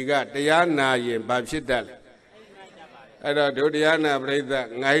နေရီကတရားနာရင်ဘာဖြစ်တတ်လဲအဲ့တော့ဒုတရားနာပြိဿ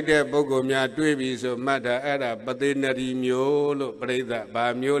ငိုက်တဲ့ပုဂ္ဂိုလ်များတွေ့ပြီဆိုမှတ်တာအဲ့ဒါပသိနေရီမျိုးလို့ပြိဿဘာ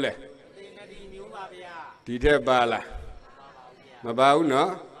မျိုးလဲပသိနေရီမျိုးပါဗျာဒီထက်ပါလားမပါဘူး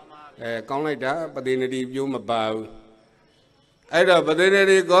နော်ကောင်းလိုက်တာပသိနေရီမျိုးမပါဘူးအဲ့တော့ပသိနေ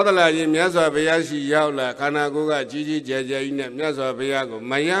ရီကောသလကြီးမြတ်စွာဘုရားရှိရောက်လာခန္ဓာကိုယ်ကကြီးကြီးကျယ်ကျယ်ကြီးနဲ့မြတ်စွာဘုရားကို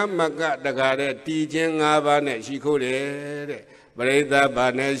မယမကတကားတဲ့တည်ခြင်း၅ပါးနဲ့ရှိခိုးတယ်တဲ့ပရိသတ်ဘာ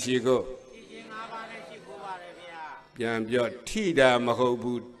နဲ့ရှိခိုးတည်ခြင်း၅ပါးနဲ့ရှိခိုးပါတယ်ဗျာပြန်ပြောထိတာမဟုတ်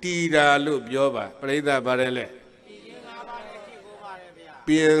ဘူးတည်တာလို့ပြောပါပရိသတ်ဘာလဲလဲတည်ခြင်း၅ပါးနဲ့ရှိခိုးပါတယ်ဗျာ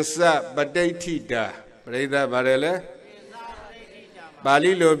ပြင်စပဋိဋ္ဌိတာပရိသတ်ဘာလဲလဲပါ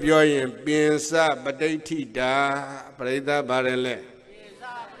ဠိလိုပြောရင်ပင်စပဋိဋ္ဌိတာပရိသတ်ဘာလဲလဲပင်စ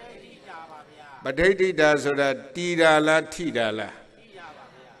ပဋိဋ္ဌိတာပါဗျာပဋိဋ္ဌိတာဆိုတာတီတာလားထိတာလားထိတာပါ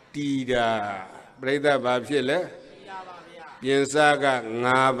ဗျာတီတာပရိသတ်ဘာဖြစ်လဲထိတာပါဗျာပင်စက၅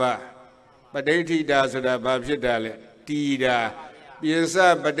ပါးပဋိဋ္ဌိတာဆိုတာဘာဖြစ်တာလဲတီတာပင်စ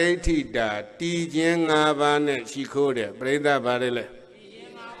ပဋိဋ္ဌိတာတီခြင်း၅ပါးနဲ့ရှိခိုးတယ်ပရိသတ်ဘာလဲလဲတီခြင်း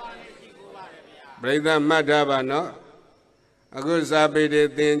၅ပါးနဲ့ရှိခိုးပါတယ်ဗျာပရိသတ်မှတ်ထားပါနော်အခုစာပေတွေ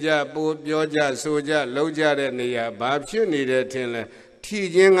သင်ကြပို့ပြောကြဆိုကြလုံးကြတဲ့နေရာဘာဖြစ်နေတယ်ထင်လဲထီ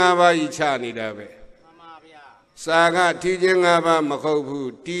ခြင်း၅ပါးကြီးချနေတာပဲမှန်ပါဗျာစာကထီခြင်း၅ပါးမဟုတ်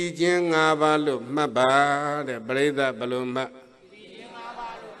ဘူးတီခြင်း၅ပါးလို့မှတ်ပါတဲ့ပရိသတ်ဘလို့မှတ်တီခြင်း၅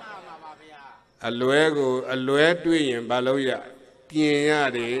ပါးလို့မှတ်ပါပါဗျာအလွဲကိုအလွဲတွေ့ရင်ဘာလို့ရပြင်ရ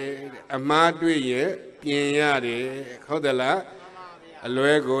တယ်အမှားတွေ့ရင်ပြင်ရတယ်ဟုတ်တယ်လားမှန်ပါဗျာအ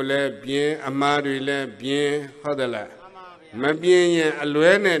လွဲကိုလည်းပြင်အမှားတွေလည်းပြင်ဟုတ်တယ်လားမပြင်းရင်အ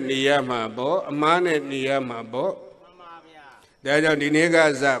လွဲနဲ့နေရမှာပေါ့အမားနဲ့နေရမှာပေါ့မှန်ပါဗျာဒါကြောင့်ဒီနေ့က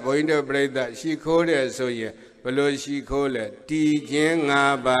စဘုန်းကြီးတို့ပြိဿရှိခိုးတယ်ဆိုရင်ဘယ်လိုရှိခိုးလဲတည်ခြင်း၅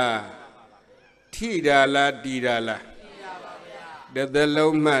ပါးထိတာလားတည်တာလားထိတာပါဗျာတစ်သ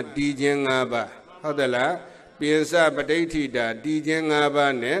လုံးမှတည်ခြင်း၅ပါးဟုတ်တယ်လားပြင်စပဋိဋ္ဌိတာတည်ခြင်း၅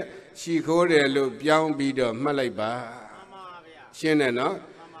ပါးနဲ့ရှိခိုးတယ်လို့ပြောင်းပြီးတော့မှတ်လိုက်ပါမှန်ပါဗျာရှင်းတယ်နော်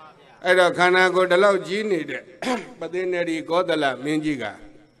အဲ့တော့ခန္ဓာကိုယ်တလောက်ကြီးနေတဲ့ပသိနေရီကောသလမင်းကြီးက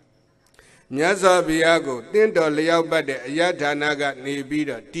မြတ်စွာဘုရားကိုတင့်တော်လျောက်ပတ်တဲ့အယဌာနကနေပြီး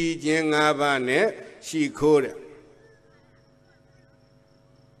တော့တည်ခြင်း၅ပါးနဲ့ရှိခိုးတယ်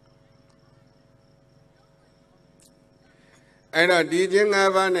အဲ့တော့တည်ခြင်း၅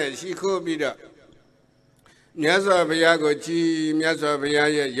ပါးနဲ့ရှိခိုးပြီးတော့မြတ်စွာဘုရားကိုကြည်မြတ်စွာဘု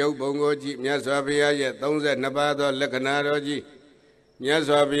ရားရဲ့ရုပ်ပုံကိုကြည်မြတ်စွာဘုရားရဲ့32ပါးသောလက္ခဏာတော်ကြည်မြတ်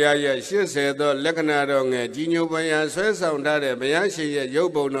စွာဘုရားရဲ့80သောလက္ခဏာတော်ငယ်ကြီးညိုပညာဆွဲဆောင်ထားတဲ့ဘုရားရှင်ရဲ့ရု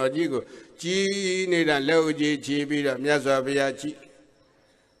ပ်ပုံတော်ကြီးကိုကြည်နေတာလက်ဦးကြီးချီပြီးတော့မြတ်စွာဘုရားကြည်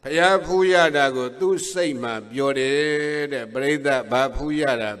ဘုရားဖူးရတာကိုသူ့စိတ်မှာပြောတယ်တဲ့ပရိသတ်ဘာဖူးရ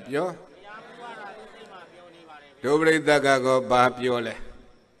တာပြောဘုရားဖူးရတာသူ့စိတ်မှာပြောနေပါတယ်ဒုပရိသတ်ကောဘာပြောလဲ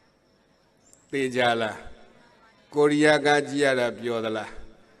သိကြလားကိုရီးယားကကြည်ရတာပြောသလား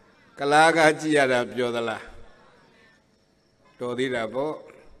ကလားကကြည်ရတာပြောသလားတော်သေးတာပေါ့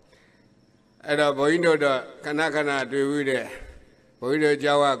အဲ့တော့ဘုန်းကြီးတို့တော့ခဏခဏတွေ့ပြီးတဲ့ဘုန်းကြီးတို့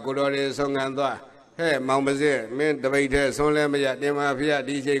ကြောက်ကကိုတော်တွေဆုံးခံသွားဟဲ့မောင်ပါစေမင်းတပိတ်ထဲဆုံးလဲမရတင်ပါဖေ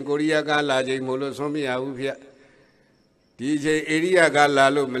ဒီချိန်ကိုရီးယားကလာချိန်မို့လို့ဆုံးမရဘူးဖေဒီချိန်အိန္ဒိယကလာ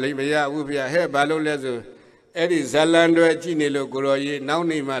လို့မရဘူးဖေဟဲ့ဘာလို့လဲဆိုအဲ့ဒီဇလန်တွေကြည့်နေလို့ကိုတော်ကြီးနောက်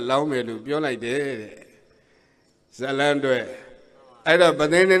နေမှလောင်းမယ်လို့ပြောလိုက်တယ်တဲ့ဇလန်တွေအဲ့တော့ပ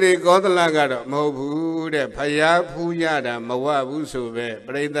သိနေရီကောသလကတော့မဟုတ်ဘူးတဲ့ဖယားဖူးရတာမဝဘူးဆိုပဲ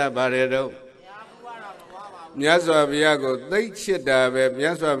ပြိဿဘာတွေတော့မြတ်စွာဘုရားကိုသိချစ်တာပဲမြ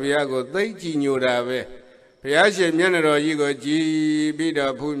တ်စွာဘုရားကိုသိကြည်ညိုတာပဲဘုရားရှင်မျက်နှာတော်ကြီးကိုကြည်ပြီး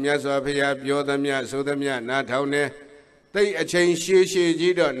တော့ဖူးမြတ်စွာဘုရားပြောသမျှဆိုသမျှနားထောင်တယ်သိအချိန်ရှည်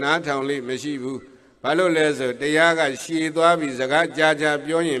ကြီးတော့နားထောင်လိမရှိဘူးဘာလို့လဲဆိုတရားကရှည်သွားပြီစကားကြာ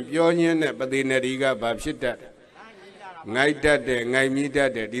ပြောရင်ပြောရင်းနဲ့ပသိနေရီကဘာဖြစ်တတ်ငိုက်တတ်တယ်ငိုက်မြည်တတ်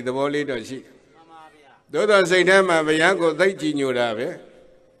တယ်ဒီသဘောလေးတော့ရှိသို့တော်စိတ်ထဲမှာဘုရားကိုသိကြည်ညိုတာပဲ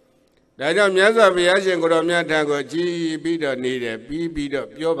ဒါကြောင့်မြတ်စွာဘုရားရှင်ကိုတော်မြတ်ထံကိုကြည်ပြီးတော့နေတယ်ပြီးတော့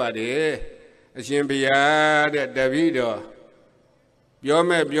ပြောပါတယ်အရှင်ဘုရားတဲ့တပည့်တော်ပြော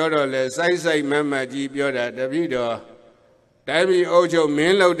မဲ့ပြောတော့လဲစိုက်မတ်ကြီးပြောတာတပည့်တော်တိုင်းပြည်အုပ်ချုပ်မ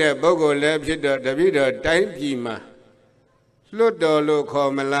င်းလုပ်တဲ့ပုဂ္ဂိုလ်လည်းဖြစ်တော့တပည့်တော်တိုင်းပြည်မှာလွတ်တော်လို့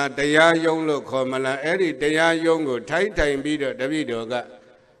ခေါ်မလားတရားယုံလို့ခေါ်မလားအဲ့ဒီတရားယုံကိုထိုင်ပြီးတော့တပည့်တော်က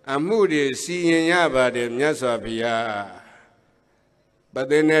အမှုတွေစီရင်ရပါတယ်မြတ်စွာဘုရားပ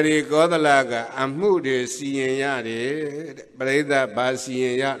သိနေရီကောသလကအမှုတွေစီရင်ရတယ်တဲ့ပရိသတ်ဘာစီရ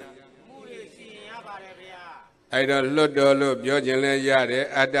င်ရအမှုတွေစီရင်ရပါတယ်ဗျာ အဲ့တော့လွတ်တော်လို့ပြောခြင်းလဲရတယ်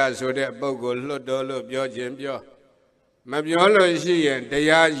အတ္တဆိုတဲ့ပုဂ္ဂိုလ်လွတ်တော်လို့ပြောခြင်းပြောမပြောလို့ရှိရင်တ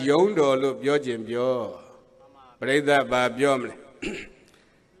ရားယုံတော်လို့ပြောခြင်းပြောပရိသတ်ဘာပြောမလဲ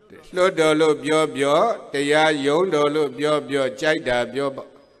လွတ်တော်လို့ပြောတရားယုံတော်လို့ပြောကြိုက်တာပြောပေါ့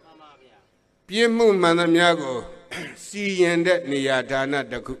ပြင်းမှုမှန်သမျှကိုစီရင်တဲ့နေရာဌာန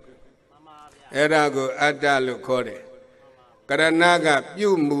တစ်ခုအဲ့ဒါကိုအတ္တလို့ခေါ်တယ်ကရဏကပြု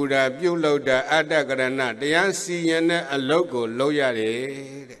မူတာပြုလုပ်တာအတ္တကရဏတရားစီရင်တဲ့အလုပ်ကိုလုပ်ရတယ်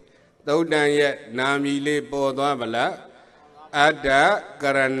တဲ့သုတ်တန်ရဲ့နာမည်လေးပေါ်သွားဗလားအတ္တက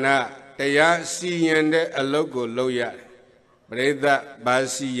ရဏတရားစီရင်တဲ့အလုပ်ကိုလုပ်ရတယ်ပရိသတ်ဘာ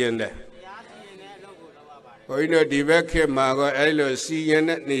စီရင်တဲ့ဘုန်းကြီးတို့ဒီဘက်ခေတ်မှာကအဲ့လိုစီရင်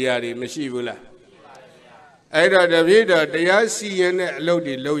တဲ့နေရာတွေမရှိဘူးလားအဲ့တော့တပည့်တော်တရားစီရင်တဲ့အလုပ်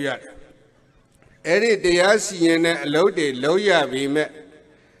တွေလုပ်ရတယ်အဲ့ဒီတရားစီရင်တဲ့အလုပ်တွေလုပ်ရပြီမဲ့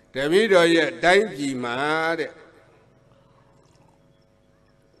တပည့်တော်ရဲ့တိုင်းပြည်မှာတဲ့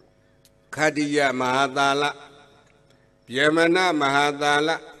ခတ္တိယမဟာသာလဗျမနမဟာသာလ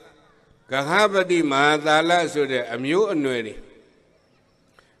ဂဟပတိမဟာသာလဆိုတဲ့အမျိုးအနွယ်တွေ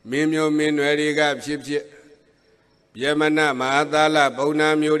မင်းမျိုးမင်းနွယ်တွေကဖြစ်ဗျမနမဟာသာလဘုံနာ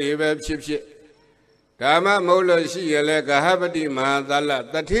မျိုးတွေပဲဖြစ်ဒါမှမဟုတ်လို့ရှိရင်လည်းဂဟပတိမဟာသာလ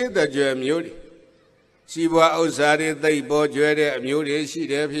တထေတကြွယ်မျိုးတွေစီးပွားဥစ္စာတွေသိပ်ပေါ်ကျွဲတဲ့အမျိုးတွေရှိ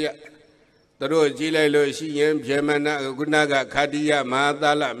တယ်ဖေ။သူတို့ကြည့်လိုက်လို့ရှိရင်ဗျမနခုနကခတ္တိယမဟာ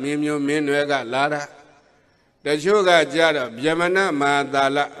သာလမင်းမျိုးမင်းနွယ်ကလာတာတချို့ကကြတော့ဗျမနမဟာသာ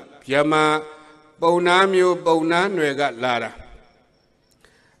လဗျမပုံနာမျိုးပုံနာနွယ်ကလာတာ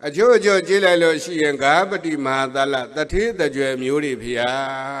အချို့ကြည့်လိုက်လို့ရှိရင်ဂဟပတိမဟာသာလတထေတကြွယ်မျိုးတွေဖေ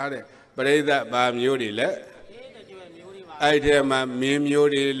တဲ့ပရိသတ်ဘာမျိုးတွေလဲအဲ့ထဲမှာမင်းမျိုး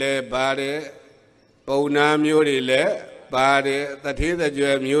တွေလည်းပါတယ်ပုံနာမျိုးတွေလည်းပါတယ်တထေတကြွ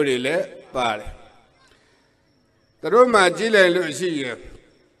ယ်မျိုးတွေလည်းပါတယ်သူတို့မှကြည့်လိုက်လို့ရှိရင်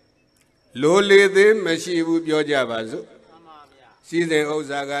လိုလေသေးမရှိဘူးပြောကြပါစို့စီစဉ်ဥစ္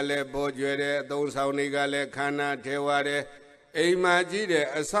စာကလည်းပေါ်ကျွယ်တယ်အသုံးဆောင်တွေကလည်းခန္ဓာထဲဝတယ်အိမ်မှာကြည့်တယ်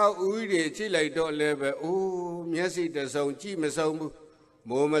အဆောက်အဦတွေကြည့်လိုက်တော့လည်းပဲအိုးမျက်စိတစုံကြည့်မဆုံးဘူး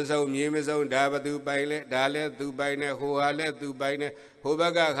မိုးမဆုံးမြေမဆုံးဒါဘသူပိုင်လဲဒါလဲသူပိုင်နဲ့ဟိုဟာလဲသူပိုင်နဲ့ဟိုဘ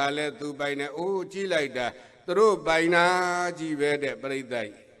က်ကခါလဲသူပိုင်နဲ့အိုးကြည့်လိုက်တာသူတို့ပိုင်နာကြည့်ပဲတဲ့ပြိဿ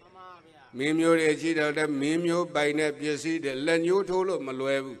ကြီးမင်းမျိုးတွေရှိတော့တဲ့မင်းမျိုးပိုင်တဲ့ပစ္စည်းတွေလက်ညှိုးထိုးလို့မလွ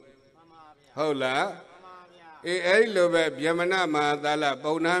ယ်ဘူးဟုတ်လားအေးအဲ့လိုပဲဗျမနမဟာသာလ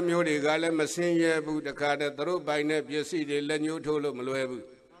ပုံနာမျိုးတွေကလည်းမစင်ရဲဘူးတခါတည်းသူတို့ပိုင်တဲ့ပစ္စည်းတွေလက်ညှိုးထိုးလို့မလွယ်ဘူး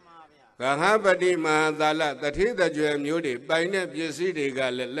ဂဟပတိမဟာသာလတထေတကြွယ်မျိုးတွေပိုင်တဲ့ပစ္စည်းတွေက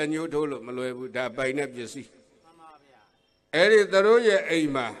လည်းလက်ညှိုးထိုးလို့မလွယ်ဘူးဒါပိုင်တဲ့ပစ္စည်းအဲ့ဒီသူတို့ရဲ့အိ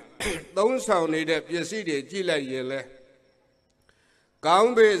မ်မှာသုံးဆောင်နေတဲ့ပစ္စည်းတွေကြည့်လိုက်ရင်လဲကော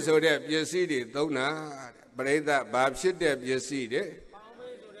င်းပြီဆိုတဲ့ပစ္စည်းတွေသုံးတာပရိသတ်ဘာဖြစ်တဲ့ပစ္စည်းတွေ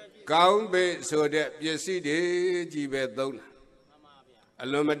ကောင်းပြီဆိုတဲ့ပစ္စည်းတွေကြီးပဲသုံးတာအ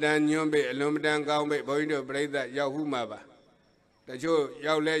လွန်မတန်ညွန့်ပြီအလွန်မတန်ကောင်းပြီဘုန်းကြီးတို့ပရိသတ်ရောက်ခုမှာပါတချို့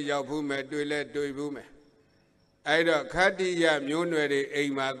ရောက်လဲရောက်ဘူးမယ်တွေ့လဲတွေ့ဘူးမယ်အဲ့တော့ခတ္တိယမျိုးနွယ်တွေအိ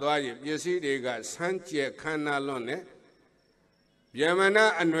မ်မှာသွားရင်ပစ္စည်းတွေကဆန်းကျဲခန္ဓာလွန်းနဲ့ဗျမန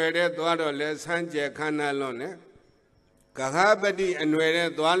အနွယ်တဲ့သွားတော့လဲဆန်းကျဲခန္ဓာလွန်းနဲ့ဂဟပတိအနွယ်တဲ့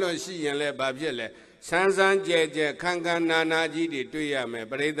သွားလို့ရှိရင်လဲဘာဖြစ်လဲဆန်းဆန်းကျဲကျဲခန်းခန်းနာနာကြီးတွေတွေ့ရမယ်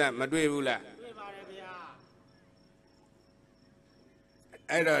ပရိသတ်မတွေ့ဘူးလားတွေ့ပါတယ်ဗျာ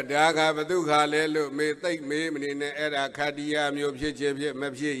အဲ့တော့ဒါကဘသူခါလဲလို့မေသိမ့်မေးမနေနဲ့အဲ့ဒါခတ္တိယမျိုးဖြစ်ခြင်းဖြစ်မ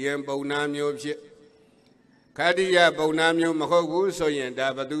ဖြစ်ရင်ပုံနာမျိုးဖြစ်ခတ္တိယပုံနာမျိုးမဟုတ်ဘူးဆိုရင်ဒါ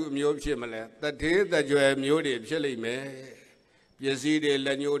ဘသူမျိုးဖြစ်မလဲတထေတကြွယ်မျိုးတွေဖြစ်လိမ့်မယ်ပစ္စည်းတွေလ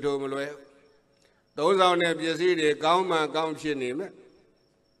က်ညှိုးထိုးမလွယ်သုံးဆောင်တဲ့ပစ္စည်းတွေကောင်းမှကောင်းဖြစ်နေမယ်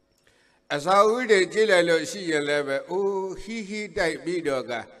အစာဥတွေကြည့်လိုက်လို့ရှိရင်လည်းပဲအိုးဟီဟီတိုက်ပြီးတော့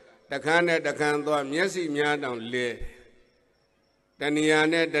ကတခါနဲ့တခါသွားမျက်စိများတောင်လဲတဏှာ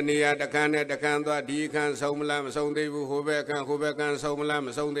နဲ့တဏှာတခါနဲ့တခါသွားဒီအခန်းဆုံးမလားမဆုံးသေးဘူးဟိုဘက်အခန်းဟိုဘက်အခန်းဆုံးမလားမ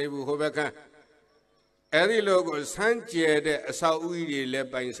ဆုံးသေးဘူးဟိုဘက်အခန်းအဲ့ဒီလိုကိုဆန်းကျဲတဲ့အစာဥတွေလည်း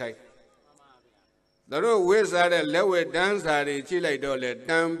ပိုင်ဆိုင်တို့ဝိစားတဲ့လက်ဝဲတန်းစာတွေကြည့်လိုက်တော့လေ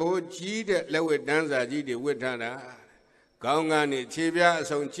တန်ဖိုးကြီးတဲ့လက်ဝဲတန်းစာကြီးတွေဝတ်ထားတာခေါင်းကနေခြေပြားအ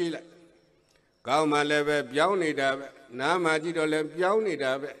စုံကြည့်လိုက်ခေါင်းမှလည်းပဲပြောင်းနေတာပဲနားမှကြည့်တော့လည်းပြောင်းနေ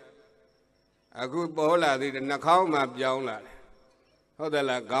တာပဲအခုပေါ်လာသေးတယ်နှာခေါင်းမှပြောင်းလာတယ်ဟုတ်တယ်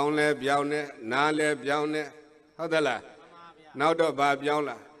လားခေါင်းလည်းပြောင်းနေနားလည်းပြောင်းနေဟုတ်တယ်လားနောက်တော့ဘာပြောင်း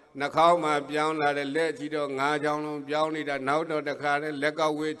လာနှာခေါင်းမှပြောင်းလာတယ်လက်ကြည့်တော့ငါးချောင်းလုံးပြောင်းနေတာနောက်တော့တခါတည်းလက်ကော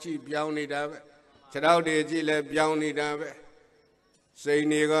က်ဝေးကြည့်ပြောင်းနေတာပဲခြေထောက်တွေကြည့်လဲပြောင်းနေတာပဲ စိန်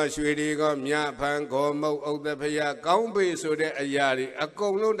တွေကရွှေတွေကမြဖန်ခေါ်မုတ်ဥဒ္ဒဖယကောင်းပေဆိုတဲ့အရာတွေအကု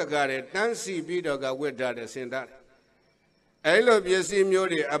န်လုံးတကားတယ်တန်းစီပြီးတော့ကဝတ်ထားတယ်ဆင်ထားတယ်အဲ့လိုပစ္စည်းမျိုး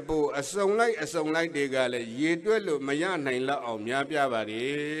တွေအပူအစုံလိုက်တွေကလည်းရေတွက်လို့မရနိုင်လောက်အောင်များပြပါတ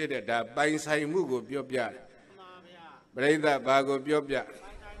ယ်တဲ့ဒါပိုင်ဆိုင်မှုကိုပြောပြတယ်ပရိသတ်ဘာကိုပြောပြ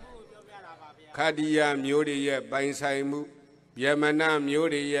ခတ္တိယမျိုးတွေရဲ့ပိုင်ဆိုင်မှုဗျမနမျိုး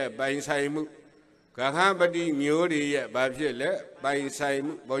တွေရဲ့ပိုင်ဆိုင်မှုဂဟပတိမျိုးတွေရဲ့ဘာဖြစ်လဲပိုင်ဆိုင်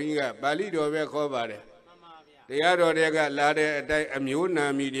မှုဘုန်းကြီးကပါဠိတော်ပဲခေါ်ပါတယ်တရားတော်တွေကလာတဲ့အတိုင်းအမျိုးနာ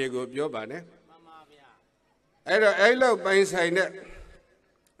မည်တွေကိုပြောပါတယ်အဲ့တော့အဲ့လောက်ပိုင်ဆိုင်တဲ့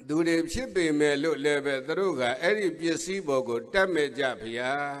သူတွေဖြစ်ပေမဲ့လို့လည်းပဲသူတို့ကအဲ့ဒီပစ္စည်းပေါ်ကိုတတ်မဲ့ကြ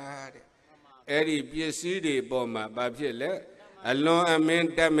ဗျာတဲ့အဲ့ဒီပစ္စည်းတွေပေါ်မှာဘာဖြစ်လဲအလွန်အမင်း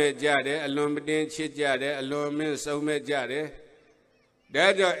တတ်မဲ့ကြတယ်အလွန်မတင်ချစ်ကြတယ်အလွန်အမင်းစုံမဲ့ကြတယ်ဒါ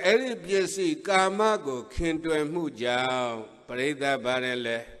ကြောင့်အဲ့ဒီပစ္စည်းကာမကိုခင်တွယ်မှုကြောင့်ပရိသတ်ပါတယ်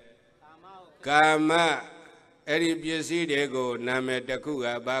လေကာမအဲ့ဒီပစ္စည်းတွေကိုနာမည်တစ်ခုက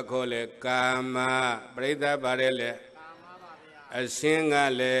ဘာခေါ်လဲကာမပရိသတ်ပါတယ်လေအစင်းက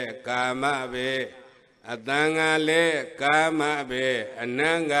လည်းကာမပဲအတန်ကလည်းကာမပဲအ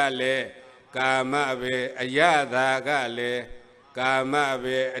နံ့ကလည်းကာမပဲအယတာကလည်းကာမ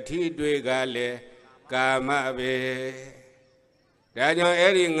ပဲအထီးတွေကလည်းကာမပဲဒါကြောင့်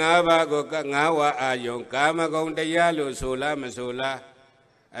အဲ့ဒီ၅ပါးကို၅ဝါအာယုံကာမဂုဏ်တရားလို့ဆိုလားမဆိုလား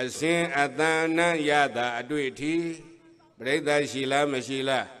အစင်းအတန်အနံ့ယတာအတွေ့အထိပြိဿရှိလားမရှိ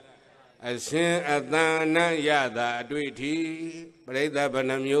လားအစင်းအတန်အနံ့ယတာအတွေ့အထိပြိဿဘယ်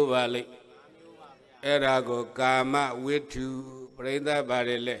နှမျိုးပါလိမ့်အဲ့ဒါကိုကာမဝိတုပြိဿပါတ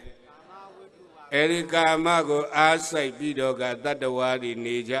ယ်လေအဲ့ဒီကာမကိုအားစိုက်ပြီးတော့ကတတ္တဝါတွေ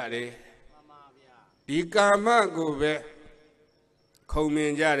နေကြတယ်ဒီကာမကိုပဲခုံမြ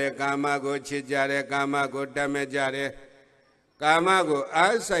င်ကြတယ်ကာမကိုချစ်ကြတယ်ကာမကိုတတ်မဲ့ကြတယ်ကာမကို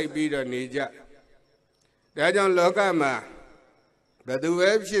အားစိုက်ပြီးတော့နေကြဒါကြောင့်လောကမှာဘယ်သူ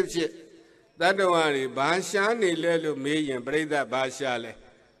ပဲဖြစ်ဖြစ်တတ္တဝါတွေဘာရှားနေလဲလို့မေးရင်ပြိဿဘာရှားလဲ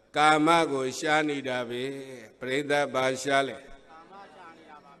ကာမကိုရှားနေတာပဲပြိဿဘာရှားလဲ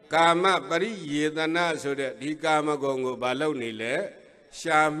ကာမပရိယေတနာဆိုတဲ့ဒီကာမဂုဏ်ကိုဘာလုပ်နေလဲ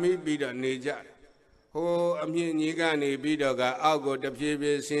ရှာမိပြီးတော့နေကြတယ်ဟိုအမြင့်ကြီးကနေပြီးတော့ကအောက်ကိုတဖြည်းဖြ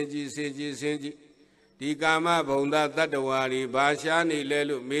ည်းဆင်းကြည့်ဒီကာမဘုံသားတတ္တဝါတွေဘာရှားနေလဲ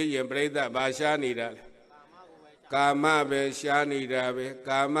လို့မေးရင်ပြိဿဘာရှားနေတာလဲကာမပဲရှားနေတာပဲ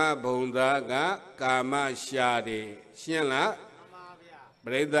ကာမဘုံသားကကာမရှားတယ်ရှင်းလား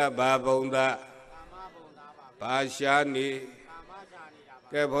ပြိဿဘာဘုံသားဘာရှားနေ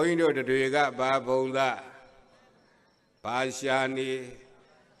ကဲဘုန်းကြီးတို့တွေကဘာဘုံသားဘာရှားနေ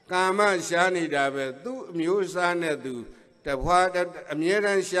ကာမရှားနေတာပဲသူ့အမျိုးစားနဲ့သူတဖွာအမြဲတ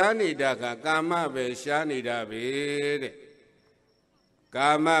မ်းရှားနေတာကကာမပဲရှားနေတာပဲတဲ့ကာ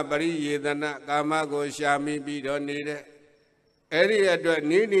မပရိယေတနာကာမကိုရှာမိပြီးတော့နေတဲ့အဲ့ဒီအတွက်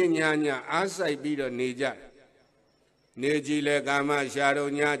နေညအားစိုက်ပြီးတော့နေကြနေကြည့်လဲကာမရှား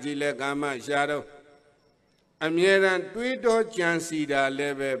တော့ညကြည့်လဲကာမရှားတော့အမြဲတမ်းတွေးတော့ကြံစီတာလ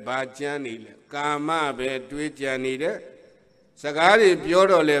ည်းပဲဘာကြံနေလဲကာမပဲတွေးကြံနေတဲ့စကားတွေပြော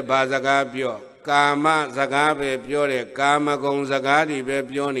တော့လဲဘာစကားပြောကာမစကားပဲပြောတယ်ကာမဂုဏ်စကားတွေပဲ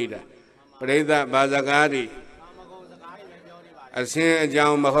ပြောနေတာပရိသတ်ဘာစကားတွေအစင်းအကြော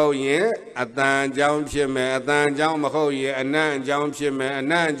င်းမဟုတ်ရင်အတန်အကြောင်းဖြစ်မယ်အတန်အကြောင်းမဟုတ်ရင်အနံ့အကြောင်းဖြစ်မယ်အ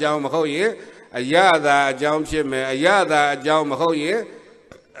နံ့အကြောင်းမဟုတ်ရင်အယတာအကြောင်းဖြစ်မယ်အယတာအကြောင်းမဟုတ်ရင်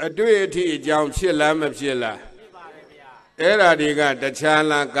အတွေ့အထိအကြောင်းဖြစ်လားမဖြစ်လားအဲ့ဓာတွေကတခြား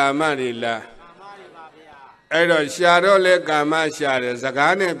လားကာမတွေလားအဲ့တော့ရှာတော့လဲကာမရှာတယ်စ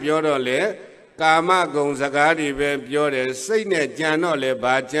ကားနဲ့ပြောတော့လဲကာမဂုဏ်စကားတွေပဲပြောတယ်စိတ်နဲ့ကြံတော့လဲ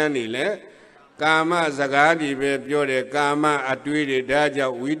ဘာကြံနေလဲကာမစကားတွေပဲပြောတယ်ကာမအတွေးတွေဒါကြော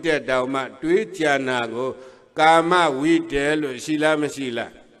င့်ဝိတက်တောင်မှတွေးကြံတာကိုကာမဝိတေလို့ရှိလားမရှိ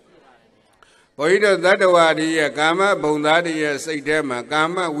လားဘုန်းကြီးတို့သတ္တဝါတွေရဲ့ကာမဘုံသားတွေရဲ့စိတ်ထဲမှာကာ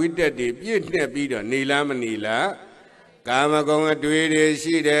မဝိတက်တွေပြည့်နှက်ပြီးတော့နေလားမနေလားကာမဂုဏ်အတွေ့တွေ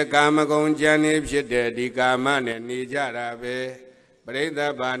ရှိတယ်ကာမဂုဏ်ကြံနေဖြစ်တယ်ဒီကာမနဲ့နေကြတာပဲပရိသ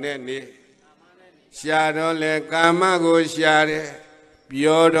တ်ဘာနဲ့နေရှာတော့လေကာမကိုရှာတယ်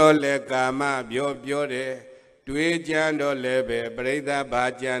ပြောတော့လေကာမပြောတယ်တွေးကြံတော့လေပဲပရိသတ်ဘာ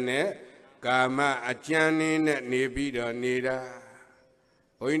ကြံနဲ့ကာမအကြံနေနဲ့နေပြီးတော့နေတာ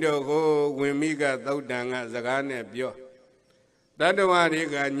ဘုန်းကြီးတို့ကိုဝင်မိကသုတ်တန်ကစကားနဲ့ပြောတတ္တဝါတွေ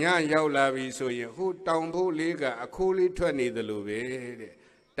ကညရောက်လာပြီဆိုရင်ဟိုတောင်ဘိုးလေးကအခိုးလေးထွက်နေသလိုပဲတဲ့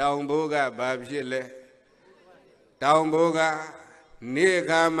တောင်ဘိုးကဘာဖြစ်လဲတောင်ဘိုးကနေ့အ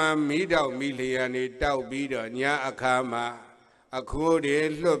ခါမှာမီးတောက်မီးလျံနေတောက်ပြီးတော့ညအခါမှာအခိုးတွေ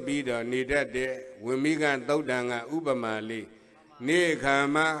လွတ်ပြီးတော့နေတတ်တဲ့ဝိမိကသုတ်တန်ကဥပမာလေး နေခါ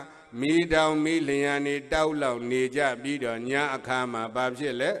မှာမီးတောင်မီးလျံနေတောက်လောက်နေကြပြီးတော့ညအခါမှာဘာဖြ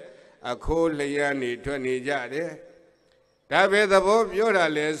စ်လဲအခိုးလျံနေထွက်နေကြတယ်ဒါပဲသဘောပြောတာ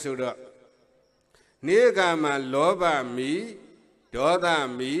လဲဆိုတော့နေခါမှာလောဘမီးဒေါသ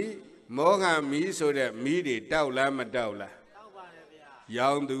မီးမောဟမီးဆိုတဲ့မီးတွေတောက်လားမတောက်လားတောက်ပါတယ်ဗျာ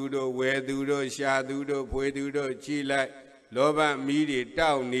ရောင်သူတို့ဝယ်သူတို့ရှာသူတို့ဖွေသူတို့ကြည်လိုက်လောဘမီးတွေ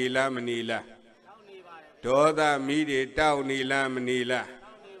တောက်နေလားမနေလားတောက်နေပါတယ်ဒေါသမီးတွေတောက်နေလားမနေလား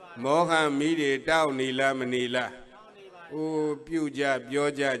မောဟမီးတွေတောက်နေလားမနေလားအိုးပြုတ်ကြပြော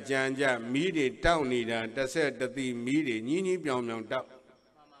ကြကြံကြမီးတွေတောက်နေတာတစ်ဆက်တစ်သိမီးတွေညင်းညင်းပြောင်ပြောင်တောက်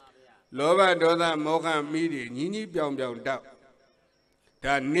လောဘဒေါသမောဟမီးတွေညင်းညင်းပြောင်ပြောင်တောက်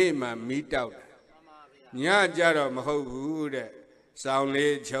ဒါနေ့မှမီးတောက်ညကြတော့မဟုတ်ဘူးတဲ့ဆောင်း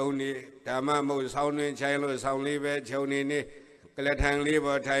လေးခြုံနေဓမ္မမဟုတ်ဆောင်းတွင်ချိုင်းလို့ဆောင်းလေးပဲခြုံနေကလထံလေး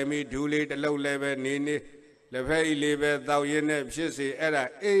ပေါ်ထိုင်ပြီးဒူးလေးတစ်လုံးလည်းပဲနေလက်ဖက်ဤလေးပဲတောက်ရင်းနဲ့ဖြစ်စေအဲ့ဒါ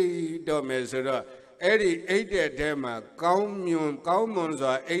အိတ်တော့မယ်ဆိုတော့အဲ့ဒီအိတ်တဲ့ထဲမှာကောင်းမွန်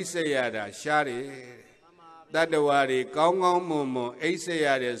စွာအိတ်ဆက်ရတာရှားတယ်တတ္တဝါတွေကောင်းကောင်းမွန်အိတ်ဆက်ရ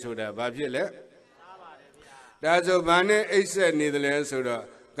တယ်ဆိုတာဘာဖြစ်လဲဒါဆိုဘာနဲ့အိတ်ဆက်နေတယ်လဲဆိုတော့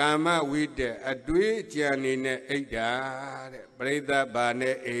ကာမဝိတ္တအတွေးကြံနေတဲ့အိတ်တာတဲ့ပရိသတ်ဘာ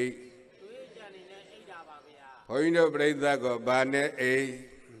နဲ့အိတ်တွေးကြံနေတဲ့အိတ်တာပါဗျာဘုန်းကြီးတို့ပရိသတ်ကဘာနဲ့အိတ်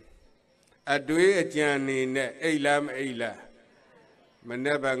အတွေးအကြံနေတဲ့အိတ်လားမအိတ်လားမ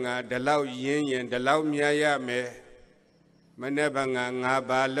နေ့ကငါဒီလောက်ရင်းရင်ဒီလောက်များရမယ်မနေ့ကငါ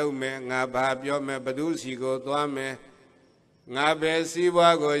ဘာလုပ်မယ်ငါဘာပြောမယ်ဘသူစီကိုသွားမယ်ငါပဲစီး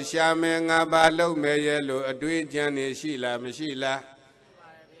ပွားကိုရှာမယ်ငါဘာလုပ်မယ်ရဲ့လို့အတွေးကြံနေရှိလားမရှိလား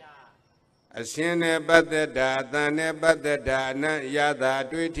အရှင်းနဲ့ပတ်သက်တာအတန်နဲ့ပတ်သက်တာအနတ်ရတာအ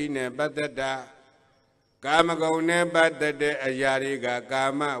တွေးထိနဲ့ပတ်သက်တာကာမဂုဏ်နဲ့ပတ်သက်တဲ့အရာတွေကကာ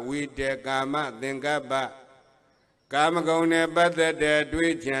မဝိတ္တကာမသင်္ကပ္ပကာမဂုဏ်နဲ့ပတ်သက်တဲ့အ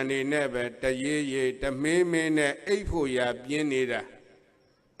တွေးကြံနေနဲ့ပဲတရေရေတမင်းမင်းနဲ့အိတ်ဖို့ရပြင်းနေတာ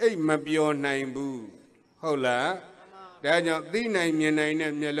အိတ်မပြောနိုင်ဘူးဟုတ်လားဒါကြောင့်သိနိုင်မြင်နိုင်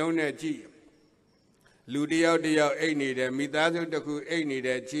တဲ့မျက်လုံးနဲ့ကြည့်လူတယောက်အိတ်နေတယ်မိသားစုတစ်ခုအိတ်နေတ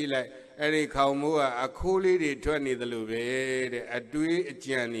ယ်ကြည့်လိုက်အဲ့ဒီခေါင်မိုးကအခိုးလေးတွေထွက်နေတယ်လို့ပဲတဲ့အတွေးအ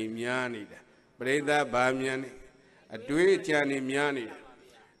ကြံနေများနေတာပရိသတ်ဗာမြန်နေအတွေးအကြံနေများနေတာ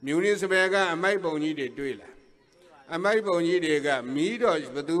မြူနီစပယ်ကအမိုက်ပုံကြီးတွေတွေးလာအမိုက်ပုံကြီးတွေကမီးတော့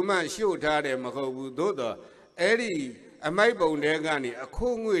ဘယ်သူမှရှို့ထားတယ်မဟုတ်ဘူးသို့တော့အဲ့ဒီအမိုက်ပုံတွေကနေအ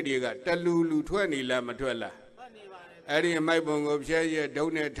ခိုးငွေတွေကတလူထွက်နေလားမထွက်လားအဲ့ဒီအမိုက်ပုံကိုဖြဲရဲဒုံ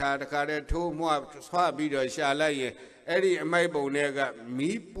နဲ့ထားတခါတည်းထိုးမွှဆွပြီးတော့ရှာလိုက်ရင်အဲ့ဒီအမိုက်ပုံတွေက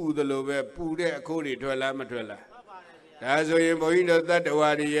မီးပူတယ်လို့ပဲပူတဲ့အခိုးတွေထွက်လားမထွက်လားဒါဆိုရင်ဘုန်းကြီးတို့တတ္တဝါ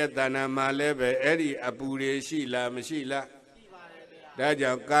တွေရဲ့တဏ္ဍာမှာလည်းပဲအဲ့ဒီအပူတွေရှိလားမရှိလားဒါ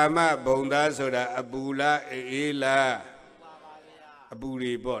ကြောင့်ကာမဘုံသားဆိုတာအပူလားအေးလားအပူ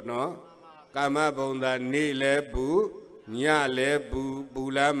တွေပေါ့နော်ကာမဘုံသားနေ့လဲပူညလဲပူ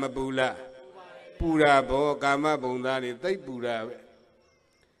လားမပူလားပူတာဘောကာမဘုံသားတွေသိပ်ပူတာပဲ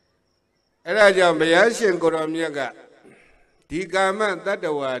အဲ့ဒါကြောင့်ဘုရားရှင်ကိုရောမြတ်ကဒီကာမတတ္တ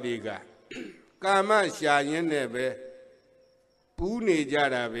ဝါတွေကကာမရှာရင်းနဲ့ပဲပူးနေကြ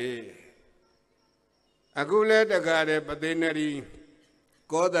တာပဲအခုလဲတခါတည်းပသိနရီ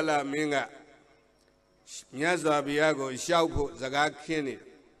ကောသလမင်းကမြတ်စွာဘုရားကိုရှောက်ဖို့စကားခင်းနေ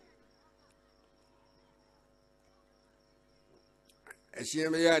အရှင်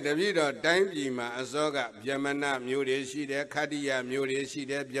ဘုရားတပည့်တော်တိုင်းပြည်မှာအစောကဗျမနမျိုးတွေရှိတယ်ခတ္တိယမျိုးတွေရှိ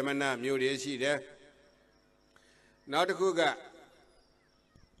တယ်ဗျမနမျိုးတွေရှိတယ်နောက်တစ်ခုက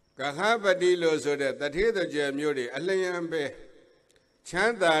ကဟပတိလို့ဆိုတဲ့တထေးတကြယ်မျိုးတွေအလျံပဲချ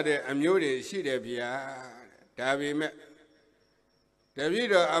မ်းသာတဲ့အမျိုးတွေရှိတယ်ဗျာဒါပေမဲ့တပည့်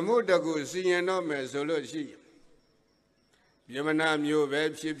တော်အမှုတကူစီရင်တော့မယ်ဆိုလို့ရှိဗျမနမျိုးပဲ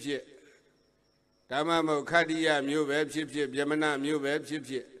ဖြစ်ဖြစ်ဓမ္မမဟုတ်ခတ္တိယမျိုးပဲဖြစ်ဖြစ်ဗျမနမျိုးပဲဖြစ်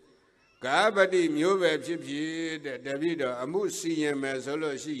ဖြစ်ကာပတိမျိုးပဲဖြစ်ဖြစ်တဲ့တပည့်တော်အမှုစီရင်မယ်ဆို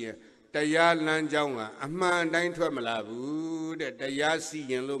လို့ရှိရင်တရားလမ်းကြောင်းကအမှန်တိုင်းထွက်မလာဘူးတဲ့တရားစီ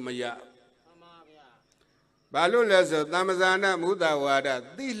ရင်လို့မရမှန်ပါဗျာဘာလို့လဲဆိုသမ္ပဇာနာမုဒ္ဒဝါဒ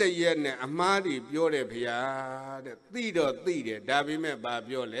သိလျက်နဲ့အမှားတွေပြောတယ်ဗျာတဲ့သိတော့သိတယ်ဒါပေမဲ့ဘာ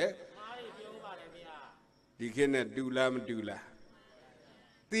ပြောလဲအမှားတွေပြောပါတယ်ဗျာဒီခေတ်နဲ့တူလားမတူလား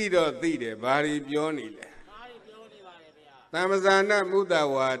သိတော့သိတယ်ဘာတွေပြောနေလဲအမှားတွေပြောနေပါတယ်ဗျာသမ္ပဇာနာမုဒ္ဒ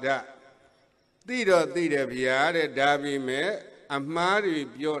ဝါဒသိတော့သိတယ်ဗျာတဲ့ဒါပေမဲ့အမှားတွေ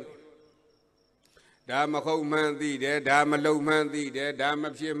ပြောဒါမဟုတ်မှန်းသိတယ်ဒါမလုံမှန်းသိတယ်ဒါမ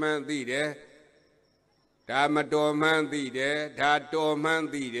ဖြစ်မှန်းသိတယ်ဒါမတော်မှန်းသိတယ်ဒါတော်မှန်း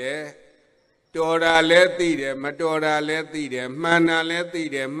သိတယ်တော်တာလည်းသိတယ်မတော်တာလည်းသိတယ်မှန်တာလည်းသိ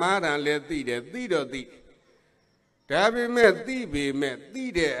တယ်မှားတာလည်းသိတယ်သိတော့သိတ ဒါပေမဲ့သိ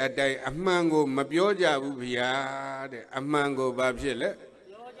တဲ့အတိုင်းအမှန်ကိုမပြောကြဘူးဗျာတဲ့အမှန်ကိုဘာဖြစ်လဲ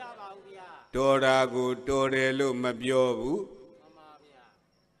ပြောကြပါဘူးဗျာတော်တာကိုတော်တယ်လို့မပြောဘူး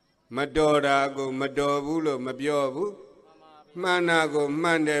မတော်တာကိုမတော်ဘူးလို့မပြောဘူးမှန်တာကိုမှ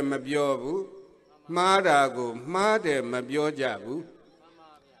န်တယ်မပြောဘူးမှားတာကိုမှားတယ်မပြောကြဘူး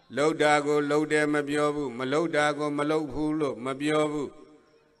လှုပ်တာကိုလှုပ်တယ်မပြောဘူးမလှုပ်တာကိုမလှုပ်ဘူးလို့မပြောဘူး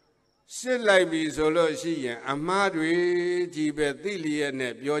စစ်လိုက်ပြီဆိုလို့ရှိရင်အမှားတွေကြီးပဲသိလျက်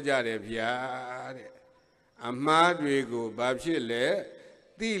နဲ့ပြောကြတယ်ဗျာတဲ့အမှားတွေကိုဘာဖြစ်လဲ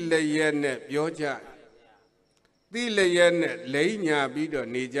သိလျက်နဲ့ပြောကြသိလျက်နဲ့လိမ့်ညာပြီးတော့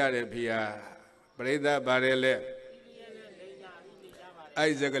နေကြတယ်ဗျာပရိသတ်ပါတယ်လေ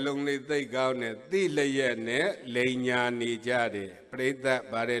အဲ့စကလုံးလေးသိကောင်းနဲ့သိလျက်နဲ့လိမ့်ညာနေကြတယ်ပရိသတ်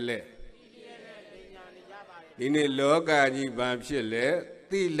ပါတယ်လေဒီနေ့လောကကြီးဘာဖြစ်လဲ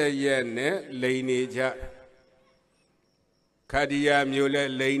သိလျက်နဲ့လိန်နေကြခတ္တိယမျိုးလဲ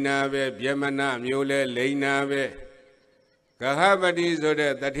လိန်နာပဲဗျမနမျိုးလဲလိန်နာပဲဂဟပတိဆို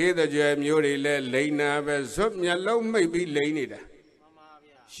တဲ့တထေးတကြွယ်မျိုးတွေလဲလိန်နာပဲဇွတ်မျက်လုံးမိတ်ပြီးလိန်နေတာမှန်ပါ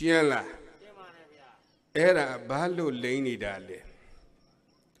ဗျာရှင်းလားရှင်းပါတယ်ဗျာအဲ့ဒါဘာလို့လိန်နေတာလဲ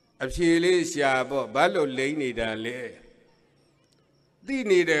အဖြေလေးရှာပေါ့ဘာလို့လိန်နေတာလဲသိ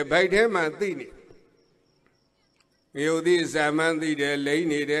နေတယ်ဗိုက်ထဲမှာသိနေငရုတ်သည်စာမှန်းသိတယ်လိမ့်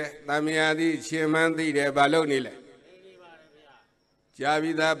နေတယ်တမယာသည်ရှင်မှန်းသိတယ်ဘာလို့နေလဲကြာ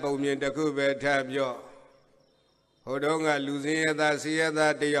ပြီးသားပုံမြင်တစ်ခုပဲထားပြောဟိုတုန်းကလူစင်းရသားဆေးရ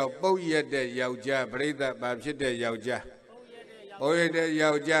သားတယောက်ပုတ်ရက်တဲ့ယောက်ျားပြိဿဘာဖြစ်တဲ့ယောက်ျားပုတ်ရက်တဲ့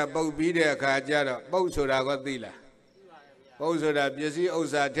ယောက်ျားပုတ်ပြီးတဲ့အခါကျတော့ပုတ်ဆိုတာကသိလားပုတ်ဆိုတာပစ္စည်းဥစ္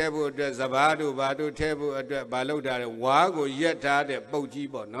စာထည့်ဖို့အတွက်စဘာတို့ဘာတို့ထည့်ဖို့အတွက်ဘာလုပ်တာလဲဝါးကိုရက်ထားတဲ့ပုတ်ကြီး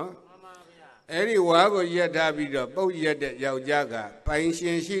ပေါ့နော်အဲ့ဒီဝါကိုရက်ထားပြီးတော့ပုတ်ရက်တဲ့ယောက်ျားကပိုင်ရှ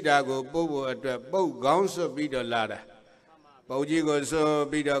င်ရှိတာကိုပို့ဖို့အတွက်ပုတ်ခေါင်းဆွတ်ပြီးတော့လာတာပုတ်ကြီးကိုဆွတ်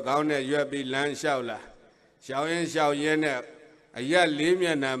ပြီးတော့ခေါင်းနဲ့ရွက်ပြီးလမ်းလျှောက်လာရှောင်းရင်နဲ့အရက်လေးမျ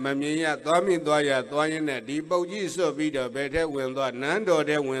က်နှာမမြင်ရသွားမိသွားရသွားရင်းနဲ့ဒီပုတ်ကြီးဆွတ်ပြီးတော့ဘယ်ထဲဝင်သွားနန်းတော်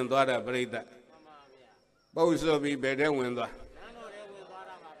ထဲဝင်သွားတာပြိဿပုတ်ဆွတ်ပြီးဘယ်ထဲဝင်သွားနန်းတော်ထဲဝင်သွား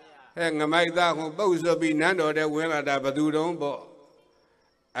တာပါဗျာဟဲ့ငမိုက်သားဟိုပုတ်ဆွတ်ပြီးနန်းတော်ထဲဝင်လာတာဘယ်သူတုံးပေါ့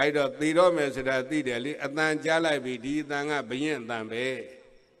အဲ့တော့သိတော့မယ်ဆိုတာသိတယ်လေအတန်ကြားလိုက်ပြီဒီအတန်ကဘယင်းအတန်ပဲ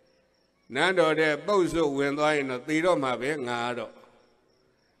နန်းတော်တဲ့ပုတ်စွဝင်သွားရင်တော့သိတော့မှာပဲငါတော့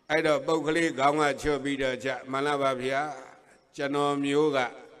အဲ့တော့ပုတ်ကလေးခေါင်းကချွတ်ပြီးတော့ကြမှန်လားပါဗျာကျွန်တော်မျိုးက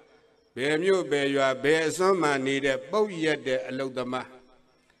ဘယ်မြို့ဘယ်ရွာဘယ်အစွန်းမှနေတဲ့ပုတ်ရက်တဲ့အလုသမား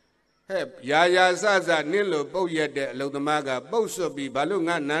ဟဲ့ရာစနင်းလို့ပုတ်ရက်တဲ့အလုသမားကပုတ်စွပြီးဘာလို့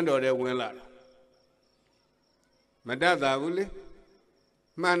ငါနန်းတော်ထဲဝင်လာတာမတတ်တာဘူးလေ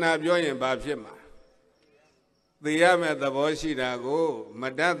မှန်တာပြောရင်ဘာဖြစ်မှာသိရမယ့်သဘောရှိတာကိုမ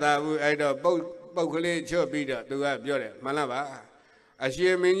တတ်တာဘူးအဲ့တော့ပုတ်ကလေးချွတ်ပြီးတော့သူကပြောတယ်မှန်လားပါအရှ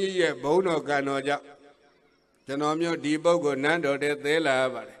င်မင်းကြီးရဲ့ဘုန်းတော်ကံတော်ကြောင့်ကျွန်တော်မျိုးဒီပုတ်ကိုနန်းတော်ထဲသဲလာရ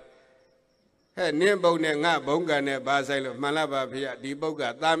ပါတယ်ဟဲ့နင်းပုတ်နဲ့ငါဘုံကံနဲ့ပါဆိုင်လို့မှန်လားပါဖေ။ဒီပုတ်က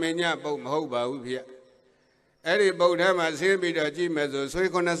တာမင်ညပုတ်မဟုတ်ပါဘူးဖေ။အဲ့ဒီပုတ်ထဲမှာဆင်းပြီးတော့ကြည့်မယ်ဆိုဆွေ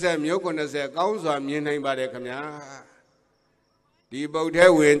90မျိုး90ကောင်းစွာမြင်နိုင်ပါတယ်ခင်ဗျာ။ဒီပုတ်ထဲ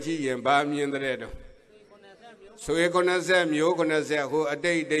ဝင်ကြည့်ရင်ဘာမြင်တဲ့တော့ဆွေ90မျိုး90ဟိုအ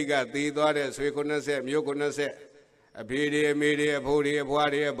တိတ်တိတ်ကသေသွားတဲ့ဆွေ90မျိုး90အဖေတွေအမေတွေအဖိုးတွေအဖွား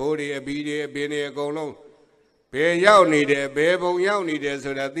တွေအဘိုးတွေအဘီတွေအပင်တွေအကုန်လုံးဘယ်ရောက်နေတယ်ဘယ်ပုံရောက်နေတယ်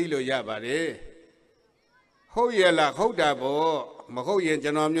ဆိုတာသိလို့ရပါတယ်ဟုတ်ရဲ့လားဟုတ်တာပေါ့မဟုတ်ရင်ကျွ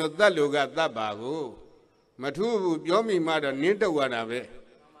န်တော်မျိုးတတ်လို့ကတတ်ပါကိုမထူးဘူးပြောမိမှတော့နင်းတော့ရတာပဲ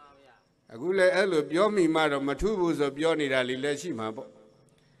အခုလည်းအဲ့လိုပြောမိမှတော့မထူးဘူးဆိုပြောနေတာလေးလည်းရှိမှာပေါ့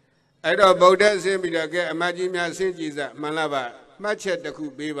အဲ့တော့ဗုဒ္ဓဆင်းပြီးတော့ကဲအမကြီးများဆင်းကြည့်စမှန်လားပါမှတ်ချက်တစ်ခု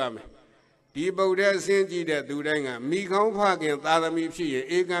ပေးပါမယ်ဒီဗုဒ္ဓဆင်းကြည့်တဲ့သူတိုင်းကမိကောင်းဖခင်သာသမီဖြစ်ရင်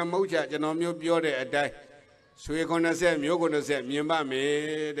ဧကံမုတ်ချကျွန်တော်မျိုးပြောတဲ့အတိုင်းဆွေ90မျိုး90မြင်ပါမ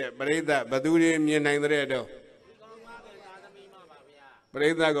ယ်တဲ့ပရိသတ်ဘသူတွေမြင်နိုင်တဲ့တော့ပရိ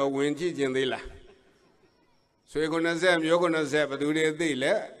သတ်ကဝင်ကြည့်ခြင်းသေးလားဆွေ90မျိုး90ဘသူတွေသိ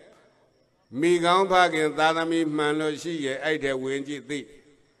လဲမိကောင်းဖခင်သာသမီမှန်လို့ရှိရဲ့အဲ့တဲ့ဝင်ကြည့်သိ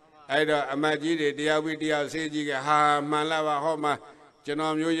အဲ့တော့အမတ်ကြီးတွေတယောက်ပြီးတယောက်ဆေးကြီးကဟာမှန်လားပါဟောမှာကျွန်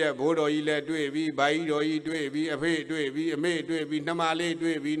တော်မျိုးရဲ့ဘိုးတော်ကြီးလည်းတွေ့ပြီးဘာကြီးတော်ကြီးတွေ့ပြီးအဖေတွေ့ပြီးအမေတွေ့ပြီးနှမလေး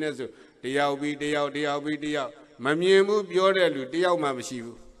တွေ့ပြီးနဲ့ဆိုတယောက်ပြီးတယောက်တယောက်ပြီးတယောက်မမြင်ဘူးပြောတဲ့လူတယောက်မှမရှိ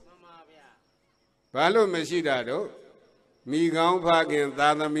ဘူးမှန်ပါဗျာဘာလို့မရှိတာတော့မိကောင်းဖခင်သာ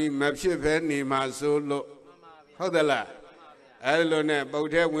သမီမဖြစ်ဘဲနေမှာဆိုလို့ဟုတ်သလားအဲ့လိုနဲ့ပုတ်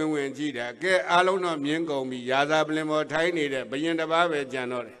ထဲဝင်ကြည့်တာကဲအားလုံးတော့မြင်ကုန်ပြီရာဇာပလင်ပေါ်ထိုင်းနေတဲ့ဘယင်တစ်ပါးပဲကြံ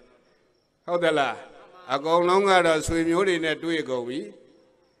တော့တယ်ဟုတ်သလားအကုန်လုံးကတော့ဆွေမျိုးတွေနဲ့တွေ့ကုန်ပြီ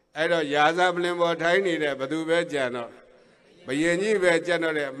အဲ့တော့ရာဇပလင်ပေါ်ထိုင်းနေတဲ့ဘသူပဲကြံတော့ဘယင်ကြီးပဲကြံ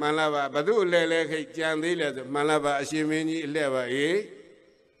တော့တဲ့မှန်လားပါဘသူလဲခိတ်ကြံသေးလဲဆိုမှန်လားပါအရှင်မင်းကြီးအလှဲ့ပါအေး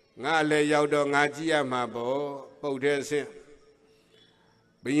ငါလည်းရောက်တော့ငါကြည့်ရမှာပေါ့ပုတ်တဲ့ဆင်း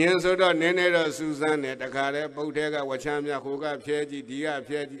ဘယင်ဆိုတော့နင်းနေတော့စူးစမ်းတယ်တခါတည်းပုတ်တဲ့ကဝချမ်းမြဟိုကဖျဲကြည့်ဒီက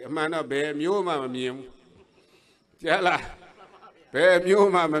ဖျဲကြည့်အမှန်တော့ဘယ်မျိုးမှမမြင်ဘူးကြားလားဘယ်မျိုး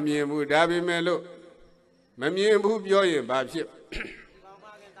မှမမြင်ဘူးဒါပေမဲ့လို့မမြင်ဘူးပြောရင်ဘာဖြစ်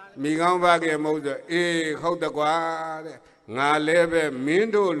မိကောင်းပါကဲမဟုတ်ဆိုအေးဟုတ်တကွာတဲ့ငါလည်းပဲမင်း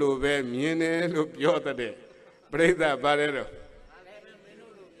တို့လိုပဲမြင်တယ်လို့ပြောတဲ့ပြိဿပါတယ်တော့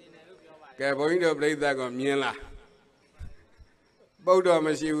ကဲဘုန်းကြီးတို့ပြိဿကမြင်လားပုတ်တော်မ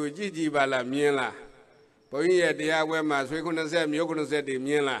ရှိဘူးကြည်ကြည်ပါလားမြင်လားဘုန်းကြီးရဲ့တရားဝဲမှာဆွေ90မျိုး90တည်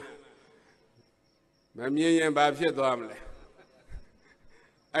မြင်လားမမြင်ရင်ဘာဖြစ်သွားမလဲ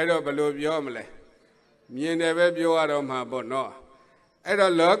အဲ့တော့ဘယ်လိုပြောမလဲမြင်တယ်ပဲပြောရတော့မှာပေါ့နော်အဲ့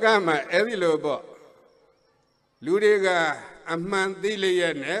တော့လောကမှာအဲ့ဒီလိုပေါ့လူတွေကအမှန်သိလျ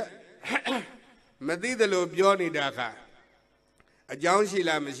က်နဲ့မသိသလိုပြောနေတာခါအကြောင်းရှိ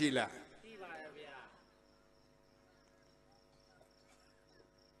လားမရှိလားရှိပါတယ်ဗျာ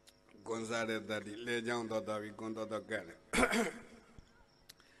ကွန်စားတဲ့တတိလေကြောင်းတော်တော်ပြီးကွန်တော်တော်ကဲ့တယ်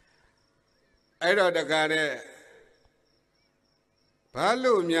အဲ့တော့တခါတဲ့ဘာ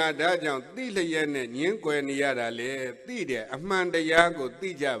လို့များဒါကြောင့်သိလျက်နဲ့ညင်းကွယ်နေရတာလေသိတယ်အမှန်တရားကိုသိ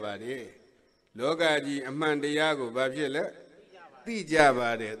ကြပါတယ်လောကကြီးအမှန်တရားကိုဘာဖြစ်လဲသိကြပါ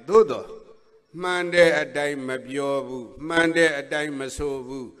တယ်သို့တော့မှန်တဲ့အတိုင်းမပြောဘူးမှန်တဲ့အတိုင်းမဆို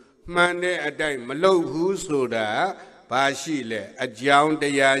ဘူးမှန်တဲ့အတိုင်းမလုပ်ဘူးဆိုတာဘာရှိလဲအကြောင်းတ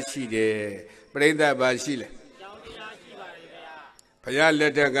ရားရှိတယ်ပြိဿဘာရှိလဲအကြောင်းတရားရှိပါတယ်ဗျာဘုရားလ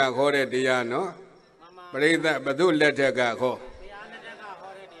က်ထက်ကခေါ်တဲ့တရားနော်ပြိဿဘု து လက်ထက်ကခေါ်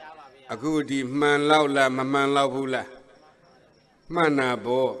အခုဒီမှန်လောက်လားမမှန်လောက်ဘူးလားမှန်တာ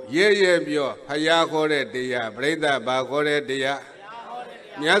ပေါ့ရဲပြောဖယားခေါ်တဲ့တရားပြိဿဘာခေါ်တဲ့တရား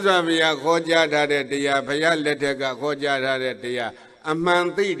မြတ်စွာဘုရားခေါ်ကြားထားတဲ့တရားဘုရားလက်ထက်ကခေါ်ကြားထားတဲ့တရားအမှန်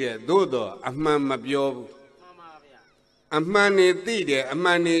သိတယ်သို့တော့အမှန်မပြောဘူးအမှန်နေသိတယ်အမှ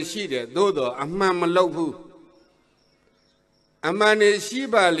န်နေရှိတယ်သို့တော့အမှန်မလုပ်ဘူးအမှန်နေရှိ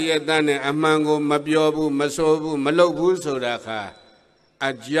ပါလျက်တန်းနဲ့အမှန်ကိုမပြောဘူးမဆိုဘူးမလုပ်ဘူးဆိုတာခါ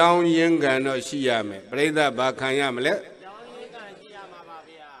အကြောင်းရင်းခံတော့ရှိရမယ်ပြိဿဘာခံရမလဲအကြောင်းရင်းခံရှိရမှာပါ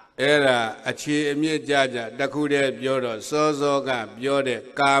ဗျာအဲ့ဒါအခြေအမြစ်ကြကြတခုတည်းပြောတော့စောစောကပြောတဲ့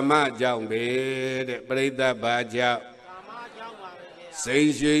ကာမကြောင့်ပဲတဲ့ပြိဿဘာကြောင့်ကာမကြောင့်ပါပဲဗျာစိ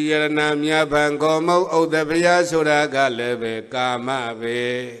တ်ရွှေရဏမြတ်ဗံကောမုတ်ဥဒ္ဒပယဆိုတာကလည်းပဲကာမပဲ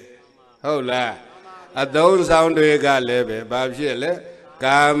ဟုတ်လားအသုံးဆောင်တွေကလည်းပဲဘာဖြစ်လဲ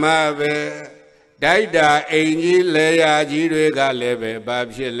ကာမပဲတိုက်တာအိမ်ကြီးလေယာကြီးတွေကလည်းပဲဘာ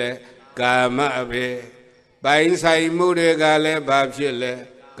ဖြစ်လဲကာမပဲပိုင်ဆိုင်မှုတွေကလည်းဘာဖြစ်လဲ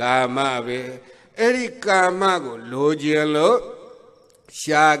ကာမပဲအဲ့ဒီကာမကိုလိုချင်လို့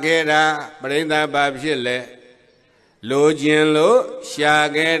ရှာခဲ့တာပြိဿဘာဖြစ်လဲလိုချင်လို့ရှာ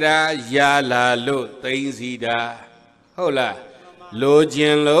ခဲ့တာရလာလို့သိမ့်စီတာဟုတ်လားလိုချ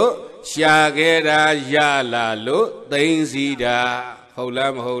င်လို့ရှာခဲ့တာရလာလို့သိမ့်စီတာဟုတ်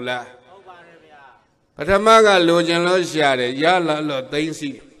လားမဟုတ်လားပထမကလိုချင်လို့ရှာတယ်ရလာလို့သိမ့်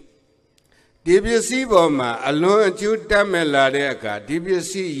စီဒီပစ္စည်းပေါ်မှာအလွန်အကျိုးတတ်မဲ့လာတဲ့အခါဒီပစ္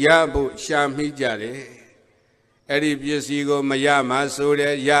စည်းရဖို့ရှာမိကြတယ်အဲ့ဒီပစ္စည်းကိုမရမှဆိုတ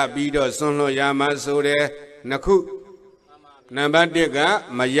ယ်ရပြီးတော့ဆွန့်လွတ်ရမှဆိုတယ်နှစ်ခုနံပါတ်1က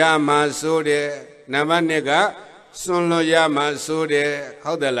မရမှဆိုတယ်နံပါတ်2ကဆွန့်လွတ်ရမှဆိုတယ်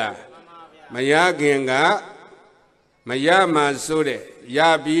ဟုတ်တယ်လားမရခင်ကမရမှဆိုတယ်ရ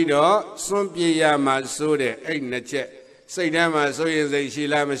ပြီးတော့စွန့်ပြေးရမှဆိုတဲ့အဲ့နှစ်ချက်စိတ်ထဲမှာဆိုရင်စိတ်ရှိ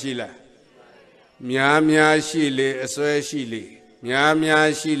လားမရှိလားများရှိလေအစွဲရှိလေများ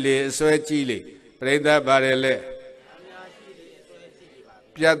ရှိလေအစွဲကြီးလေပြိဿပါတယ်လေ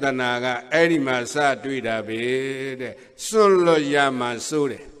ပြဿနာကအဲ့ဒီမှာစတွေ့တာပဲတဲ့စွန့်လွတ်ရမှဆို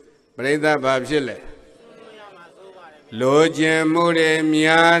တယ်ပြိဿဘာဖြစ်လဲလိုချင်မှုတွေ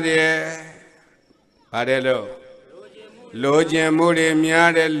များတယ်ပါတယ်လို့လိုချင်မှုတွေများ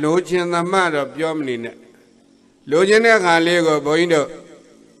တယ်လိုချင်သမှတော့ပြောမနေနဲ့လိုချင်တဲ့ခါလေးကိုဘုန်းကြီးတို့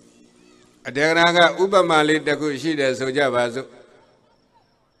အတေကနာကဥပမာလေးတစ်ခုရှိတယ်ဆိုကြပါစို့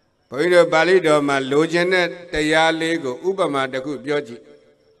ဘုန်းကြီးတို့ပါဠိတော်မှာလိုချင်တဲ့တရားလေးကိုဥပမာတစ်ခုပြောကြည့်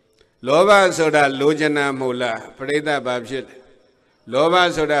လောဘဆိုတာလိုချင်တာမဟုတ်လားပြိဿဘာဖြစ်လဲလောဘ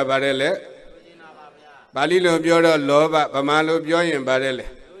ဆိုတာဘာလဲလဲပါဠိလိုပြောတော့လောဘဗမာလိုပြောရင်ဘာလဲလဲ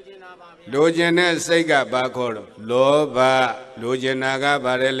လိုချင်တဲ့စိတ်ကဘာခေါ်တော့လောဘလိုချင်တာက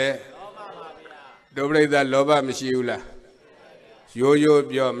ဘာလဲလဲဒုပရိသလောဘမရှိဘူးလားရိုး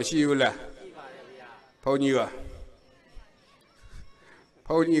ပြောမရှိဘူးလားဘုန်းကြီးကဘ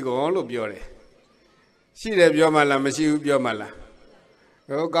Pony go on, Biore. She the Biomala, Monsieur Biomala.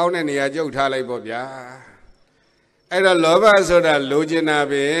 Oh, count any a joke, Tali Bobia. And a lover so that Logina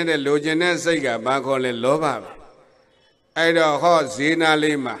be the Logina Sega, Macole Loba. I do horse Zina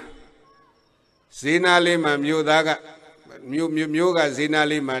Lima. Zina Lima, Mudaga, Muga Zina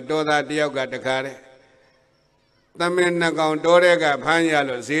Lima, Doda Dioga the Care. The men account Dorega,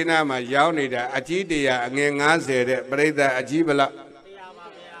 Panyalo, Zina, my Yaunida, Ajidia, and Gangaze, Breda, Ajibala,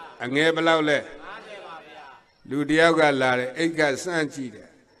 and Gebalaule. Ludiaga Lare, Ega Sanchida.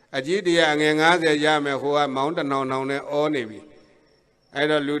 Ajidia, and Gangaze Yame, who are mountain on or navy. I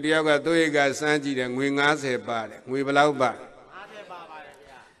don't Ludiaga Doega Sanchida, and Wingaze Bad, we allow back.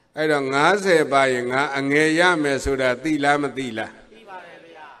 I don't Gaze buying a Yame Suda Tila Matila.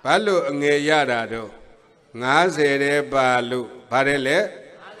 Palu and Yada do. Gaze Balu, Parele.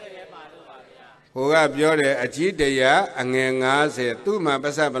 Who have your Ajidia, and Gaze, Tuma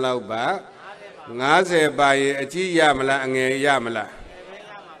Basabalauba. Gaze by Aji Yamala and Yamala.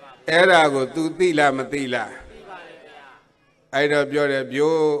 Erago to Tila Matila. I don't your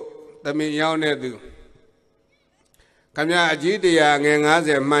bio, the Mione do. Kamya Ajidia and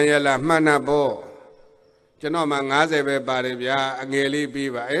Gaze Mayala Manabo. Janoma Gaze be Baribia, Angeli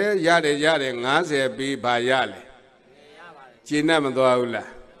Biba, Yade Yade, Gaze be Bayale. Chinamadoula.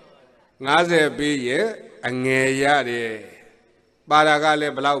 Gaze be ye, Angayade.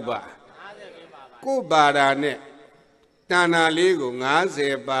 Baragale Blauba. Go Barane. Tana Ligo,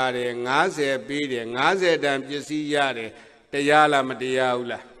 Gaze Bare, Gaze Bide, Gaze Dam Jisi Yade, Tayala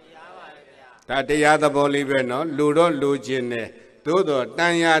Madiaula. Tatayada Boliveno, Ludo Lugine. Todo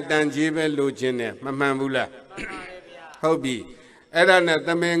Tanya Tangibe Lugine, Mamambula. Hobby. Erana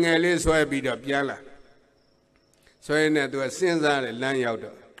the Mangeli so a bit of Yala. So in it was Sinza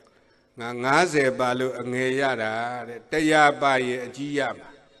Lanyaudo. Nangaze Balu and Yara, Taya Baye Giam.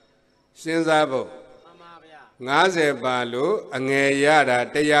 Sinzabo. Naze Balu and Yara,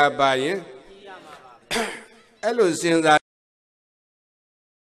 Taya Baye. Hello, Sinza.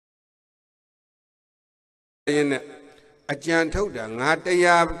 A giant told her,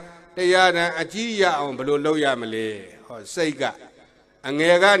 Nataya, Ajia on below Yamale, or Sega, and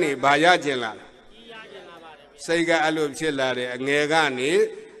Negani, Bayajela. Sega Alub Chilare, and Negani,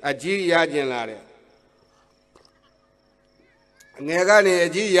 Ajia Gelare. Negani,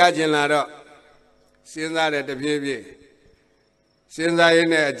 Ajia Gelaro. Since I at the baby. Since I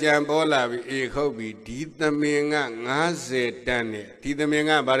in a jambola, we hobby, did the Minga, Naze Dane, did the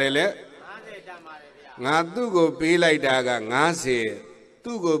Minga Barele. Nga tu go be like daga ngase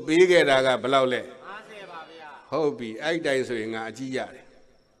tu go be ke daga blau leဟုတ်ပြီအဲ့တိုင်းဆိုရင်ငါအကြည့်ရတယ်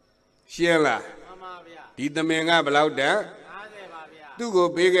ရှင်းလားမှန်ပါဗျာဒီသမင်ကဘလောက်တန်50ပါဗျာသူ့ကို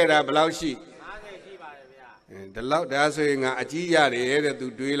ပေးခဲ့တာဘလောက်ရှိ50ရှိပါတယ်ဗျာဒီလောက်ဒါဆိုရင်ငါအကြည့်ရတယ်တဲ့သူ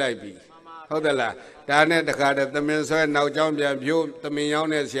တွေးလိုက်ပြီဟုတ်တယ်လားဒါနဲ့တခါတည်းသမင်ဆွဲနောက်ကျောင်းပြန်ဖြိုးသမင်ရော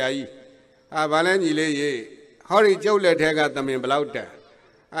င်းတဲ့ဆရာကြီးဗာလဲညီလေးရေဟောဒီကျုပ်လက်ထဲကသမင်ဘလောက်တန်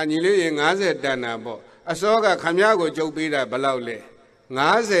ညီလေးရေ50တန်တာပေါ့အစောကခမည်းကိုကျုပ်ပေးတာဘလောက်လဲ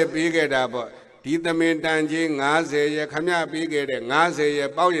50ပေးခဲ့တာပေါ့ဒီသမင်တန်ကြီး50ရဲ့ခမည်းပေးခဲ့တဲ့50ရဲ့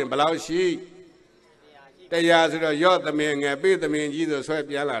ပေါင်းရင်ဘလောက်ရှိ100ဆိုတော့ရော့သမင်ငယ်ပေးသမင်ကြီးဆိုဆွဲ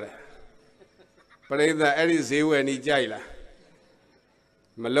ပြန်လာတယ်ပရိသတ်အဲ့ဒီဈေးဝယ်နေကြိုက်လား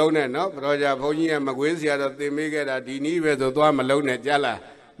မလုံးနဲ့နော်ပရောဂျာဘုန်းကြီးကမကွေးစရာတော့သင်ပေးခဲ့တာဒီနည်းပဲဆိုသွားမလုံးနဲ့ကြားလား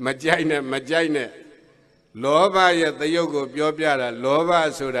မကြိုက်နဲ့လောဘရဲ့တယုတ်ကိုပြောပြတာလောဘ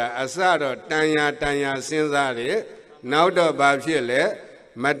ဆိုတာအစတော့တန်ရာစဉ်းစားတယ်နောက်တော့ဘာဖြစ်လဲ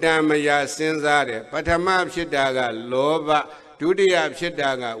မတန်မရာစဉ်းစားတယ်ပထမဖြစ်တာကလောဘဒုတိယဖြစ်တာ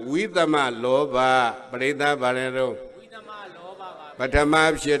ကဝိသမလောဘပရိသတ်ဗာလဲတော့ဝိသမလောဘပါပထမ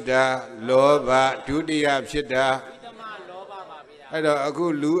ဖြစ်တာလောဘဒုတိယဖြစ်တာဝိသမလောဘပါဗျာအဲ့တော့အခု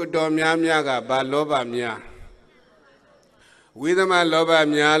လူအတော်များကဘာလောဘများဝိသမလောဘ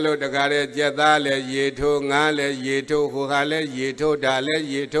များလို့တခါလေကြက်သားလဲရေထိုးငါးလဲရေထိုးဟိုကလဲရေထိုးဒါလဲ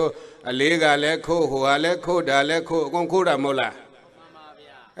ရေထိုးအလေးကလဲခိုးဟိုကလဲခိုးဒါလဲခိုးအကုန်ခိုးတာမဟုတ်လားမှန်ပါ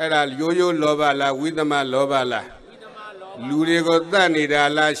ဗျာအဲ့ဒါရိုးလောဘလားဝိသမလောဘလားဝိသမလောဘလူတွေကိုတတ်နေတာ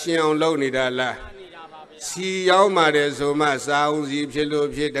လားရှင်းအောင်လုပ်နေတာလားစီရောက်ပါတယ်ဆိုမှစာအောင်စီဖြစ်လို့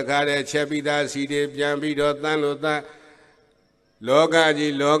ဖြစ်တခါလေချက်ပြီးသားစီတွေပြန်ပြီးတော့တန်းလို့တန်းလောက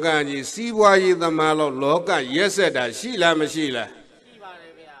ကြီးစီးပွားရေးသမားလို့လောကရက်ဆက်တာရှိလားမရှိလားရှိပါတ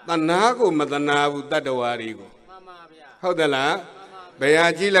ယ်ဗျာတဏှာကိုမတဏှာဘူးတတ္တဝါတွေကိုမှန်ပါဗျာဟုတ်တယ်လားဘယ်ဟာ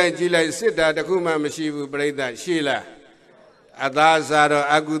ကြည့်လိုက်စစ်တာတခုမှမရှိဘူးပြိဿရှိလားအသားစားတော့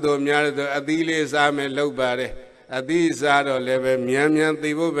အကုသိုလ်များတော့အသီးလေးစားမယ်လုပ်ပါတယ်အသီးစားတော့လည်းပဲမြန်သိ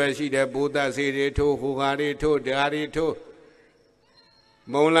ဖို့ပဲရှိတယ်ဘုဒ္ဓစေတွေထိုးဟိုဟာတွေထိုးဓာတွေထိုး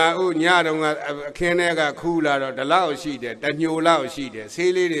Mola U Nyadonga Kenega Kula, the Lao sheet, the new Lao sheet,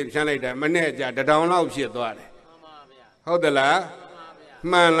 Silly Chanata, Maneja, the down Lao sheet. How the la?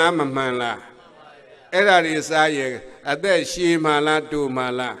 Manla, Manla. Era is I, at that she mala to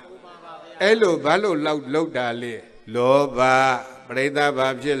mala. Elo Balo loud dali. Loba, Breda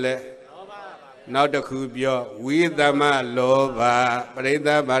Babjile. Not the Kubio, with the ma loba,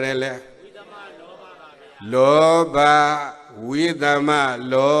 Breda Barele. Loba, with the ma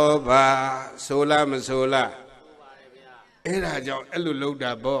loba, sola masola. Era John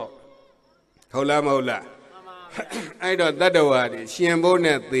Eluda bo. Hola mola. I don't that word. She and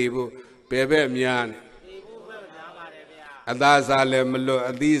Bonet Thibu, Bebe Mian. Adazale Malo,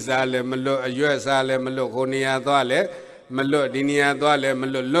 Adizale Malo, a US Ale Malo, Honia Dwale, Malo, Dinia Dwale,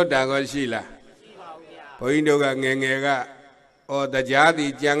 Malo, Loda Goshila. Poindoga Ngega, or the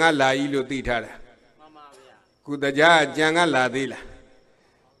Jadi Jangala Ilu Titara. Kudaja Jangala Dila.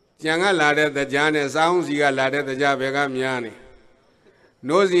 Jangala the Jane sounds you ladder the Jabega Miani.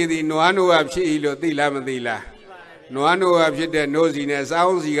 Nosy the Noanu of Chilo Dila Madila. Noanu of Jita Nosiness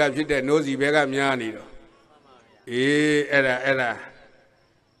sounds you have Jita Nosy Bega Miani. Era.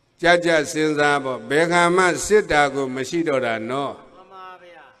 Jaja Senzabo, Begama Sitago Machidora no.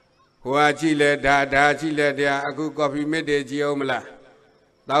 Hua Chile, da Chile, dia, Aku coffee mede Giomla.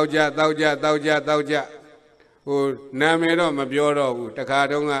 Dauja. Who Namero Mabioro,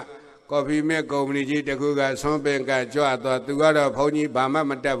 Takadonga, coffee make community, Takuga, Sompenka, Joa, Tugada, Pony, Bama,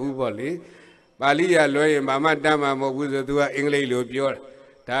 Matabu Boli, Balia, Loy, Mama Dama, Moguza, English, Lupure,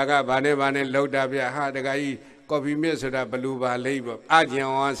 Taga, Bane, Lodabia, Hadagai, coffee Mesura, Baluba, labor,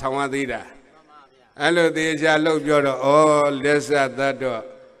 Ajian, Sawadida. Hello, there's a low Joro, all less at that door.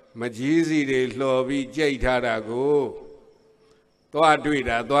 Majizi de Lobby, Jata go. Toa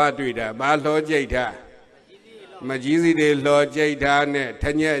Twitter, Malo Jata. Majizi de Lord Jata,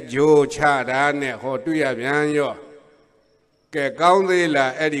 Tanya Jo Chadane, Hotuya Bianyo. Ke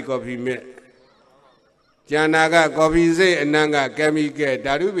Kaundela, Eddie coffee me. Janaga coffee say and Nanga Kamike,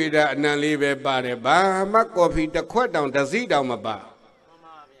 Darubida, and Nalibe Bade, Bahama coffee, the quat down, the Z down about.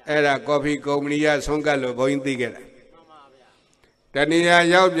 Era coffee communia, Songalo, going together. Tania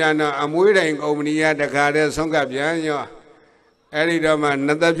Yabiana, Amuida in Omnia, the Gade Songa Bianyo. Eridoma,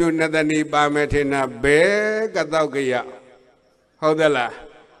 Nadabu Nadani Bametina, Beg Gataukaya. How the la?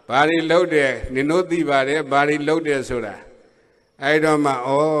 Bari loaded, Ninoti Bari, Bari loaded soda. I don't ma,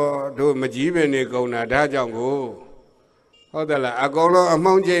 oh, do Majibini go Nadajango. How the la? Agolo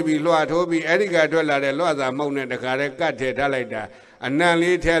among JB Loa Toby, Erica Dola, the Loa among the Karaka Talaita, and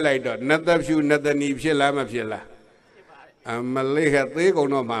Nali Talaita, Nadabu Nadani Pilla Mapilla. Malay they go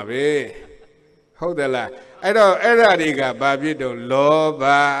no my way. How the la? I don't eradica, Babito,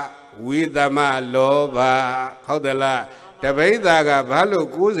 Loba, with the ma loba. How the la? The Vedaga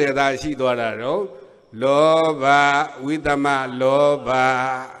Balu Kuze that she do Loba, with the ma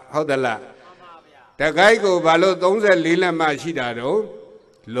loba. How the la? The guy go Balo don't say Lila Machidado.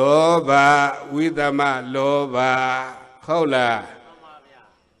 Loba, with the ma loba. How la?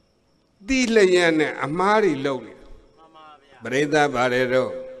 Dilayane, Amari Loli. Breda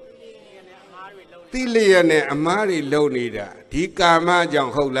Barero Tiliane Amari Lonida, Tikama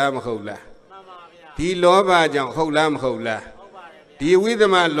Jang Holam Hola, Ti Loba Jang Holam Hola, Ti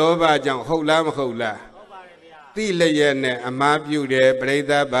Widama Loba Jang Holam Hola, Tilayane Amabu de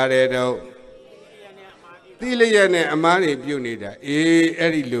Breda Barero Tilayane Amari Bunida,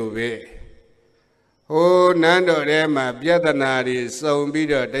 Eri Lube. Oh, Nando Rema, Biatanari, so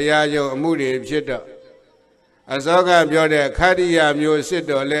bitter, Dayayo, Moody, Chito. Azoga Biode, Kadia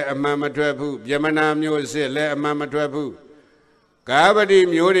Musito, let a mamma trapu, Yamana Musi, let a mamma trapu. Gabadi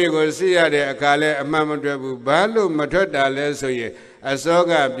Muri will see at the Akale, a mamma trapu, Balu Matoda Lesoye,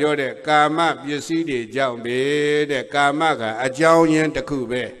 Azoga Biode, Kama, Yusidi, Jambi, the Kamaka, a Jaunian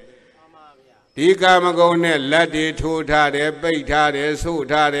Takube. Di Kamagone, Ladi, two tade, bait tade, so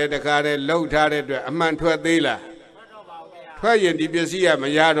tade, the Kade, low tade, a man to a dela. Twayan Dibisia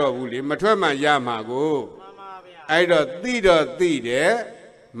Mayado Wuli, Matwama Yamago. I don't theatre,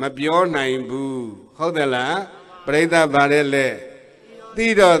 Mabiona in boo. How the la? Breda Barele.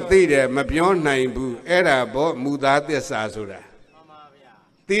 Theatre, Mabiona in boo. Era bo Mudate Sasura.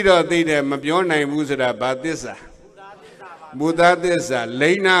 Theatre, Mabiona in Buzera Batisa. Mudadesa,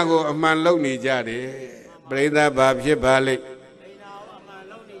 Lenago, a man lonely jade. Breda Babje Bale.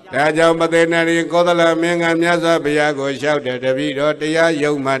 Raja Madenari, Kodala, Menga, Miaza, Biago, shouted, Davido, Tia,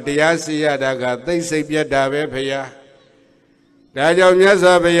 Yoma, Tiasia, Daga, they say Piadabe, Pia. Raja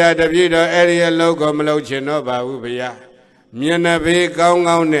Miaza, Bia, Davido, area logo, Malochino, Ubia. Miana Bay, Gong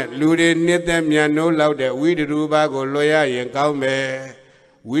on it, Ludi, knit them, Yano, louder, we do Bago, Loya, and Kaume.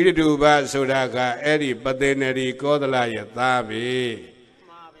 Viruba Sodaka, Eddie, Pateneri, Kodala, Yatabi,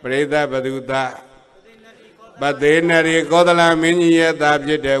 Preda Baduta, Pateneri, Kodala, Mini,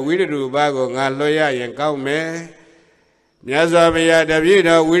 Yatabjeta, Virubago, Naloya, and Kaume, Nyazabia,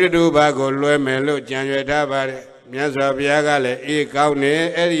 Davida, Virubago, Luemelo, Janjata, Nyazabiagale, E. County,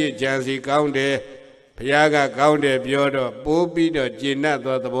 Eddie, Jansi County, Piaga County, Biodo, Pupido, Gina,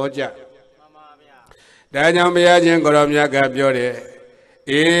 the Boja. Daniel Miajan Goromyaga Biode.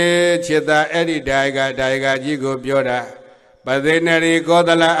 E Chita Eddie Daiga Jigo Bioda, but then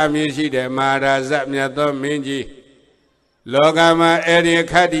Kodala Amishi de Mara Zapniato Minji Logama Eddie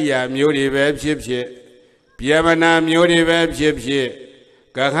Kadia, Mudi Web Shipship, Piamana Mudi Web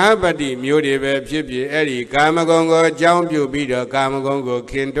Shipship, Kahabadi Mudi Web Shipship, Eddie Kamagongo, Jampu Bido, Kamagongo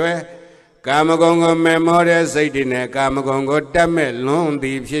Kintwe, Kamagongo Memorial Saitine, Kamagongo Tamil, Long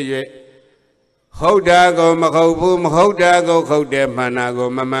Deep Ship. Hodago Mahobu, Hodago, Hode Manago,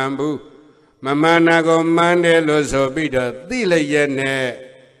 Mamambu, Mamanago, Mandelo, Sobida,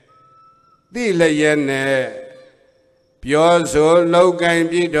 Dilayene, Pioso, Logan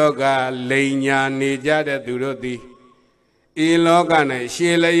Bidoga, Lenya, Nijada, Duroti, Ilogane,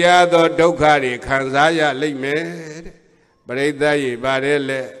 Shilayado, Dokari, Kanzaya, Lime, Breda,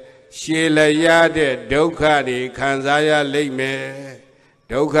 Barele, Shilayade, Dokari, Kanzaya, Lime.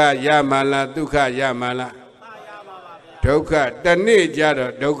 Doka Yamala, Duka Yamala, Doka, Dani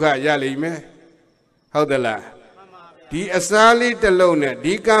Jado, Doka Yalime. How the la? The Asali Talone,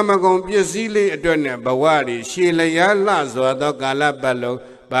 the Kamagon Piazili Adone, Bawari, Sheila Lazo, Dokala Balo,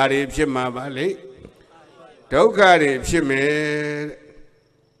 Bari Pshima Valley, Dokari Pshime,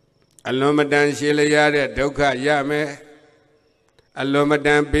 Alomadan Sheila Yade, Doka Yame,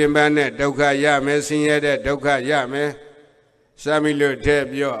 Alomadan Pimbane, Doka Yame, Sinyade, Doka Yame. Samilo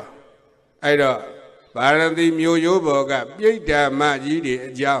Tebio, Ido, Baradi Muyoboga, Pieta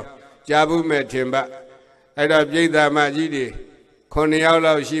Majidi, Jabu Metimba, Ido Pieta Majidi,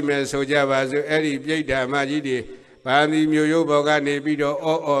 Coniala Shime Sojavazu, Eddie Pieta Majidi, Baradi Muyoboga, Nebido,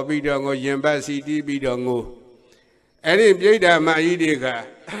 or Bidongo, Yembasi, Bidongo. Eddie Pieta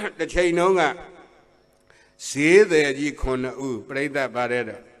Majidika, the Chainonga, see the Gicona U, Preda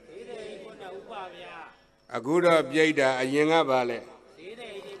Barreda. A good Jada, a younger valley.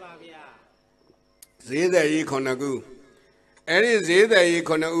 Zeda Econagu. Any Zeda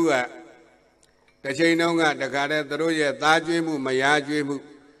Econaua. The Chainonga, the Gada, the Roya, Tajimu, Mayajimu,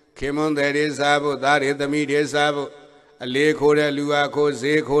 came on that is Sabo, that is the media Sabo, a lake Koda Luaco,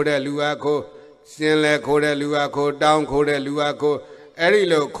 Ze Koda Luaco, Sinle Koda Luaco, Down Koda Luaco,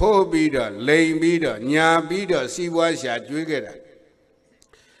 Erilo, Co Beater, Lane Beater, Nya Beater, Siwasha, Jugger.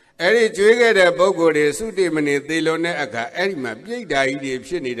 Eri Jugger, Bogo, de Sutimani, Delone Aka, Erima, Pieda,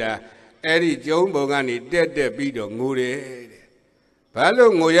 Pshinida, Eri John Bogani, dead beater, Moody.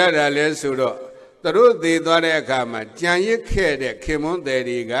 Palo Moyada Lesuro, the road they thought a kama, Janye Kede, came on the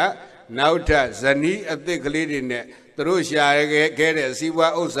Riga, Nauta, Zani, a thick leading it, the Russia, Gede,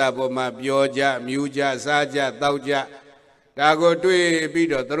 Siwa Osaboma, Bioja, Muja, Saja, Tauja, Dago Tui,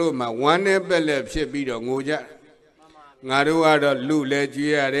 Bido, Truma, one Belle, Shibido, Muja. Naruga, Lule,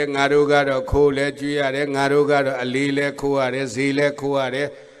 Giare, Naruga, Cole, Giare, Naruga, Alile, Kuare, Zile,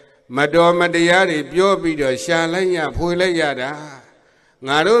 Kuare, Madonna Diari, Biobido, Shalaya, Pulayada.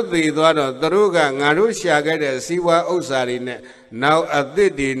 Naru the Dwado, Daruga, Naru Shagade, Siwa Osarine, now at the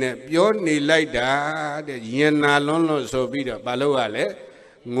dinner, Pioni Laida, the Yena Lono Sobido, Baloale,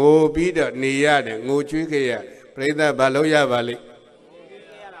 Ngo Bido, Niade, Ngo Chukia, Preda Baloya Valley.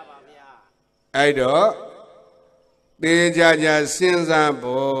 Ido. Bejaja Sinza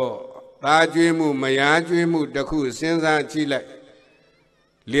Bo, Bajimu, Mayajimu, Daku, Sinza Chile,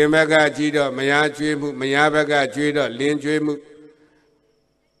 Limaga Jido, Mayajimu, Mayabaga Jido, Linjimu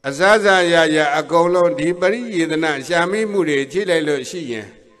Azaza Yaya, Agolo, Dibari Yedana, Shami Muri, Chile, Shiyan,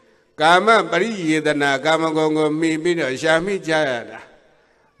 Kama Bari Yedana, Kamagongo, Mibido, Shami Jayada,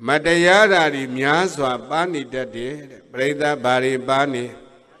 Matayada, Miaswa, Bani Dade, Breda Bari Bani.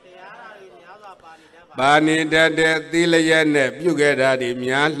 Bani Dade, Dilayane, Bugada,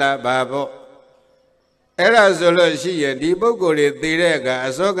 Miala, Babo. Era Zolo she and Dibogori, Direga,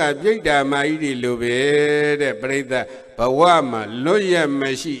 Azoga, Jada, Maidi Lube, the Breda, Bawama, Loya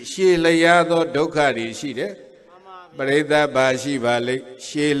Mashi, Shilayado, Dokari, Shide, Breda Bashi Valley,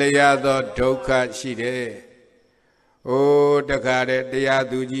 Shilayado, Doka, Shide. Oh, Dakare,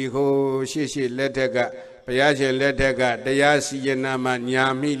 Deaduji, Ho, Shishi, Letega, Payaja Letega, Deasi Yanama,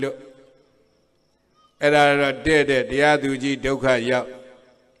 Nyamilo. Era dead, the Aduji Doka Yap.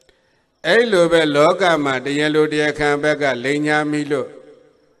 Elobe Logama, the yellow deer Cambaga, Lenya Milo,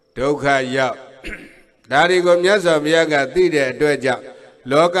 Doka Yap. Daddy Gomyas of Yaga, Dida, Doja,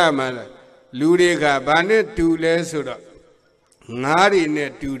 loka ma Ludeka banet to lesuda Ngari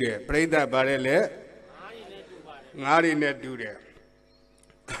net do there, pray that barele Ngari net do there.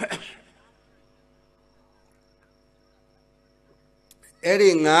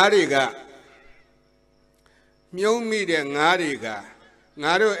 Eri Ngariga Myumi de Ngariga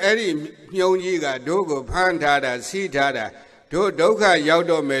Ngaro Eri Myongiga Dogo Pantada Sitada Do Doka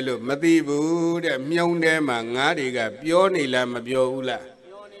Yaudo Melu Madibu de Myondema Ngariga Pioni Lama Biola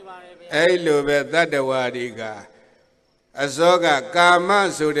Elube Dadawadiga Azoga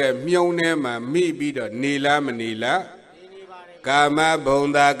Kama so de Myonema mi bido Nila Manila Kama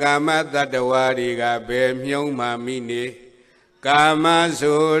Bonda Kama Dadawadiga Be Myoma Mini Kama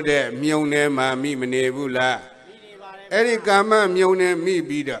so de Myone Mami Menebula Eri Kama Myone mi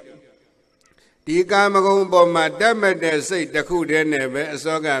bida Di Kama Gombo Madame de Say Taku de Neve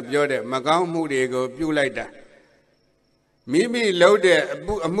Soga Biode Magam Mudego Pulaita Mimi Lode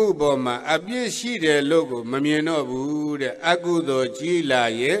Muboma Abi Shide Logo Mamienobu de Agudo Gila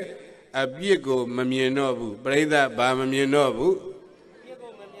ye Abiego Mamienobu Breda Bamamienobu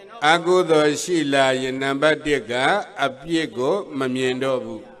Agudo Shila Yenambadega, Abiego,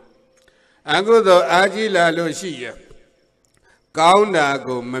 Mamiendobu. Agudo Agila Loshia.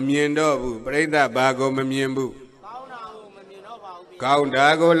 Kaundago, Mamiendobu, Breda Bago Mamiembu.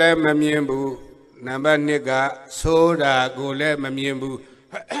 Kaundago le Mamiembu, Nambaniga, Soda go le Mamiembu,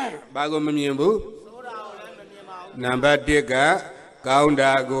 Bago Mamiembu. Nambadiga,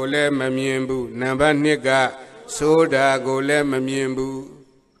 Kaundago le Mamiembu, Nambaniga, Soda go le Mamiembu.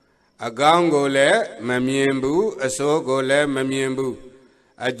 A gangole, Mamiembu, a sogole, Mamiembu,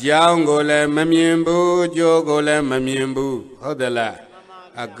 a jangole, Mamiembu, jogole, Mamiembu, Hodela,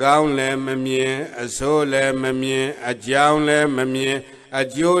 a gaunle, Mamien, a sole, Mamien, a jaunle, Mamien, a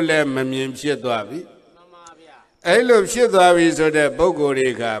jole, Mamien, Shedwabi. I love Shedwabi so that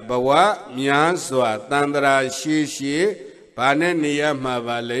Bogoriga, Bawa, Mianswa, Tandra, Shishi, Panenia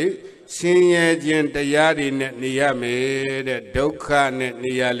Mavale, Sinye Gentayari net Niame, the Doka net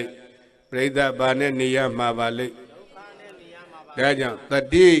Niali. Preda Bane Nia Mavale Gajan,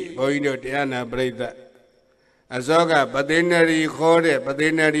 Tadi, Boino Diana Breda Azoga, Badinari Hore,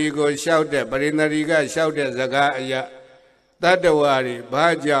 Badinari go shouted, Badinariga shouted Zagaya Tadawari,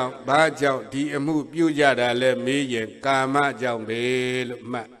 Bajam, Di Amu, Pujada, Le Million, Kama Jam Bel,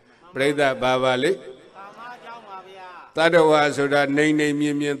 Breda Bavale Tadawa so that name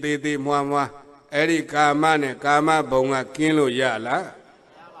Mimian Titi Mama, Eri Kamane, Kama Bonga, Kilo Yala.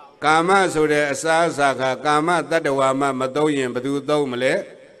 Kama so the Asasaka, Kama Tadawama, Madoyan, Badu Domale,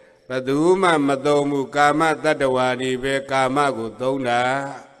 Baduma Madomu, Kama Tadawadi, Be Kama go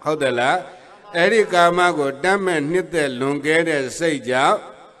Dona, Hodela, Eri Kama go Daman Nite Lungere, Seja,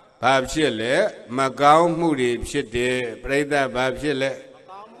 Babshile, Magao Moody, Pshite, Preda Babshile,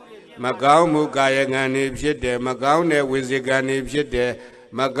 Magao Mukayangani, Pshite, Magaune, Wizigani, Pshite,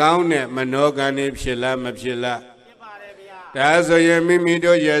 Magaune, Manogani, Pshila, Mapshila. Dazo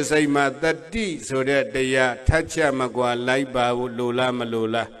Yemimido Yasima Tati so that they are Tacha Magua Laiba Lula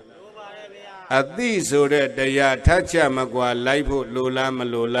Malula. At these so that they are Tacha Magua Laibo Lula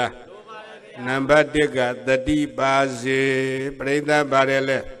Malula. Number Digga the deep bazi, Breda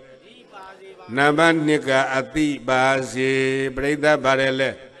Barele. Number Nigga at the bazi, Breda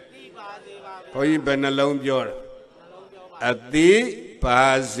Barele. Koi Benalom Yor. At the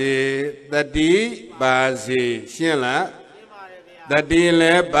bazi, the deep bazi, Shilla. Tadi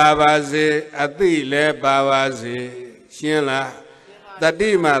le babaze, ati le babaze, Shila,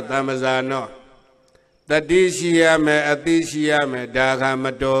 Tadi ma tamazano, Tadi shiame, ati shiame, Daga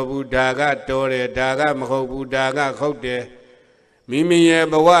madobu, Daga tore, Daga mahobu, Daga hote, Mimi ye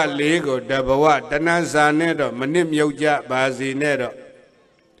bawa lego, Dabawa, Tanasa nedo, Manim yoja, Bazi nedo.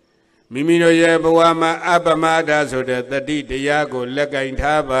 Mimi no ye bawa ma abamada so that Tadi Diago, Lega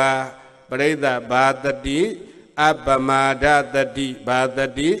intaba, Breda ba Tadi. Abamada Tadi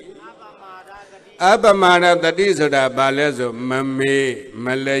Badadi Abamada Tadi Soda Balezo Mame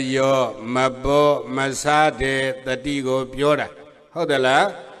Malayo Mabo Masade Tadigo Piora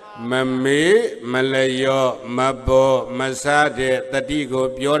Hodela Mame Malayo Mabo Masade Tadigo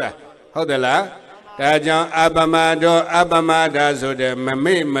Piora Hodela Tajan Abamada Soda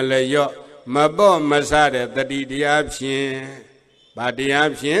Mame Malayo Mabo Masade Tadi Diabshin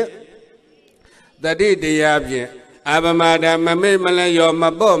Badiabshin Tadi Diabye, Abamada Mame Malayo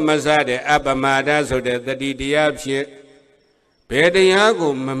Mabo Mazade, Abamada so that Tadi Diabye,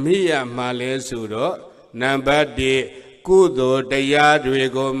 Pediago Mamia Male Sudo, Number D, Kudo,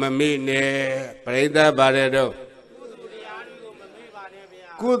 Dayadrigo Mamine, Preda Baredo,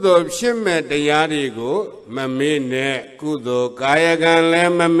 ကုသိုလ်ဖြစ်မဲ့တရားတွေကိုမမေ့နဲ့ကုသိုလ်ကာယကံလ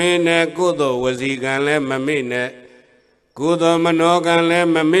ည်းမမေ့နဲ့ကုသိုလ်ဝစီကံလည်းမမေ့နဲ့ကုသိုလ်မနောကံလည်း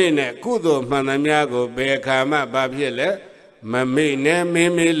မမေ့နဲ့ကုသိုလ်မှန်သမျှကိုဘယ်ခါမှဘာဖြစ်လဲမမေ့နဲ့မ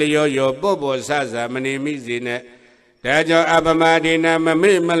င်းမေးလျော်ရောပေါ့ပေါ့ဆဆမနေမိစေနဲ့ဒါကြောင့်အပမဒိနာမ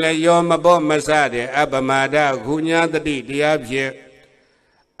မေ့မလျောမပေါ့မဆတဲ့အပမဒခုညာတတိတရားဖြင့်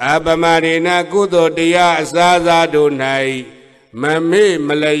အပမဒိနာကုသိုလ်တရားအစားစားတို့၌မမေ့မ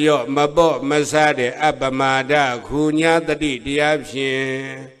လျောမပေါ့မဆတဲ့အပမဒခုညာတတိတရားဖြင့်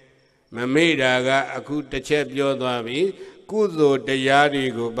မမေ့တာကအခုတစ်ချက်ပြောသွားပြီကုသိုလ်တရားတွေ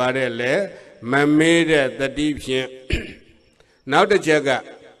ကိုပါတယ်လေမမေ့တဲ့တတိဖြင့်နောက်တစ်ချက်က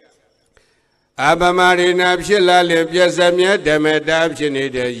အပမရိနာဖြစ်လာလင်ပြစ္ဆမြဲဓမ္မတာဖြစ်နေ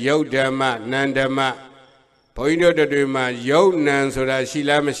တဲ့ယုတ်ဓမ္မနန္ဓမ္မဘုန်းကြီးတို့တွေမှာယုတ်နံဆိုတာရှိ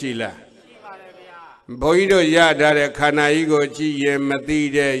လားမရှိလားရှိပါတယ်ဗျာဘုန်းကြီးတို့ရထားတဲ့ခန္ဓာကြီးကိုကြည့်ရင်မသိ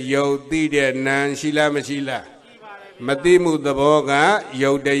တဲ့ယုတ်သိတဲ့နံရှိလားမရှိလားရှိပါတယ်မသိမှုသဘောက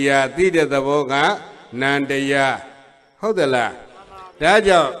ယုတ်တရားသိတဲ့သဘောကနံတရားဟုတ်သလားဒါ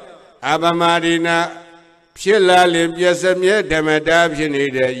ကြောင့်အပမရိနာဖြစ်လာလင်ပြစ္ဆမြဲဓမ္မတာဖြစ်နေ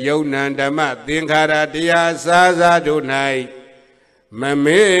တဲ့ယုံနံဓမ္မသင်္ခါရတရားစားစားတို့၌မ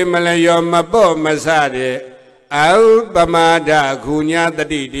မေ့မလျောမပေါ့မဆတဲ့အပမဒခုညာတ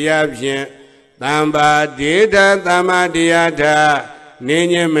တိတရားဖြင့်တမ္ပါဒေတာသမ္မာတရားထာနေ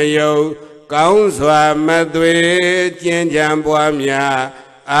ညမယုံကောင်းစွာမသွေကျင့်ကြံပွားများ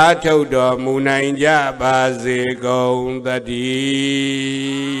အာထုတ်တော်မူနိုင်ကြပါစေကုန်သတ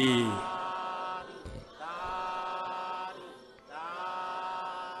ည်း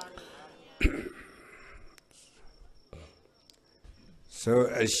ဆို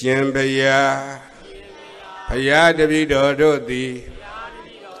အရှင်ဘုရားတပည့်တော်တို့သည်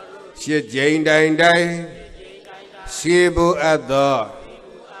ရှစ်ကြိမ်တိုင်တိုင်ရှိဖို့အပ်သော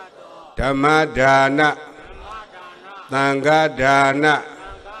ဓမ္မဒါနသံဃာဒါန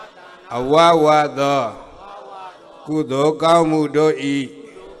အဝဝသောကုသိုလ်ကောင်းမှုတို့ဤ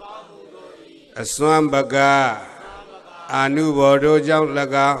အစွမ်းပကားအာနုဘော်တို့ကြောင့်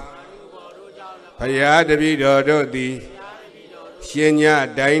၎င်းဘုရားတပည့်တော်တို့သည်ရှင်ည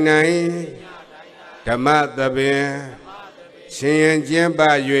တိုင်နိုင်ဓမ္မသဘင်ရှင်ရင်ကျင်းပ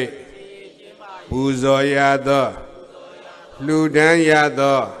၍ပူဇော်ရသောလှူဒန်းရ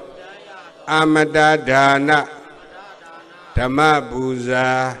သောအမတဒါနဓမ္မပူဇာ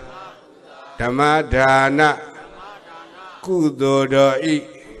ဓမ္မဒါနကုသိုလ်တော်ဤ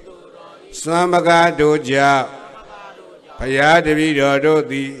စွမ်းမကားတို့ကြောင့်ဘုရားတပည့်တော်တို့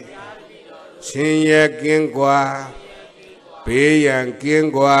သည်ရှင်ရဲ့ကင်းကွာဘေးရန်ကင်း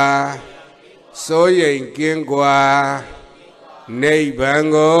ကွာစိုးရိမ်ကင်းကွာနိဗ္ဗာန်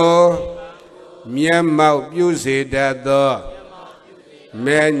ကိုမျက်မှောက်ပြုစေတတ်သော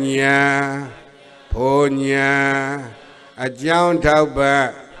မေညာဖို့ညာအကြောင်းထောက်ပံ့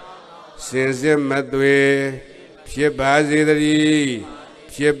စင်စစ်မသွေဖြစ်ပါစေတည်း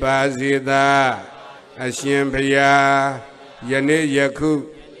ဖြစ်ပါစေသာအရှင်ဘုရားယနေ့ယခု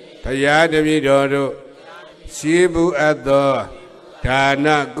ဘုရားတပည့်တော်တို့ရှိဘူးအပ်သောဒါန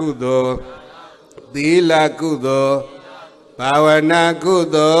ကုသိုလ်သီလကုသိုလ်ဘာဝနာကု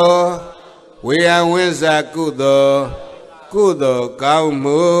သိုလ်ဝေယဝိဇ္ဇကုသိုလ်ကုသိုလ်ကောင်း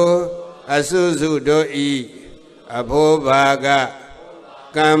မှုအစုစုတို့ဤအဖို့ဘာက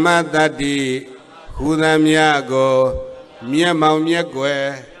ကမ္မတတ္တိဟူသမျှကိုမျက်မှောင်မျက်ွယ်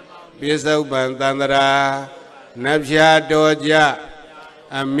ပိစုပန်တန္တရာနဖြာတော်ကြ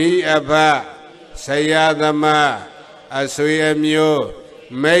အမိအဖဆရာသမားအဆွေအမျိုး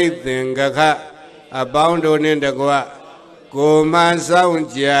မိတ်သင်္ကခအပေါင်းတို့နှင့်တကွကိုမဆောင်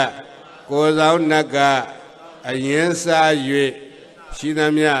ကြကိုဆောင်နကအရင်စား၍ရှိသ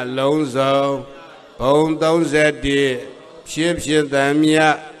မျှလုံးစုံဘုံ31ဖြစ်သမျှ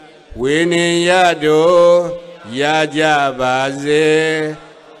ဝိနည်းရတို့ရကြပါစေ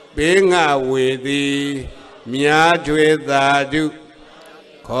ပေးငါဝေသည်မြားထွေသာဓု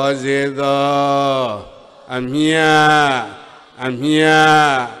ခေါ်စေသောအမြ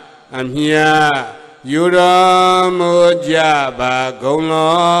ယူတော်မူကြပါကုန်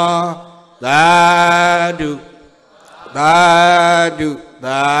လောသာဓုသာဓု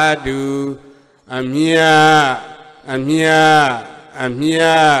သာဓုအမြ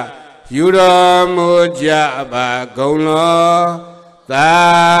ယူတော်မူကြပါကုန်လောသာ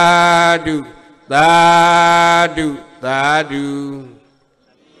ဓုသာဓုသာဓု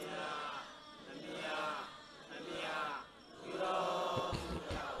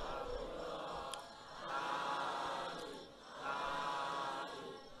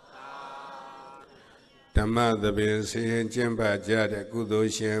ဓမ္မသဘင်ဆင်ကျင့်ပါကြတဲ့ကုသို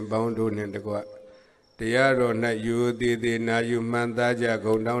လ်ရှင်ပေါင်းတို့နှင့်တကွတရားတော်၌ယူသည်သည်နာယူမှန်သားကြ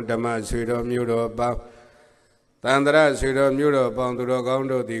ကုန်တောင်းဓမ္မဆွေတော်မျိုးတော်ပေါင်းတန္တရဆွေတော်မျိုးတော်ပေါင်းသူတော်ကောင်း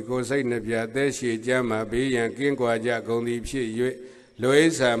တို့သည်ကိုယ်စိတ်နှပြအသက်ရှည်ကြမှာဘေးရန်ကင်းကွာကြကုန်သည်ဖြစ်၍လူဣ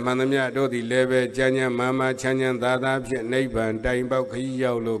စ္ဆာမှန်သမျှတို့သည်လည်းပဲကြမ်းကြမ်းမာမာချမ်းချမ်းသာသာဖြင့်နိဗ္ဗာန်တိုင်ပေါက်ခရီး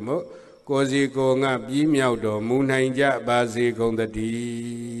ရောက်လို့မို့ကိုယ်စီကိုယ်ငါပြီးမြောက်တော်မူနိုင်ကြပါစေကုန်သတ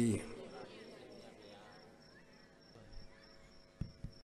ည်း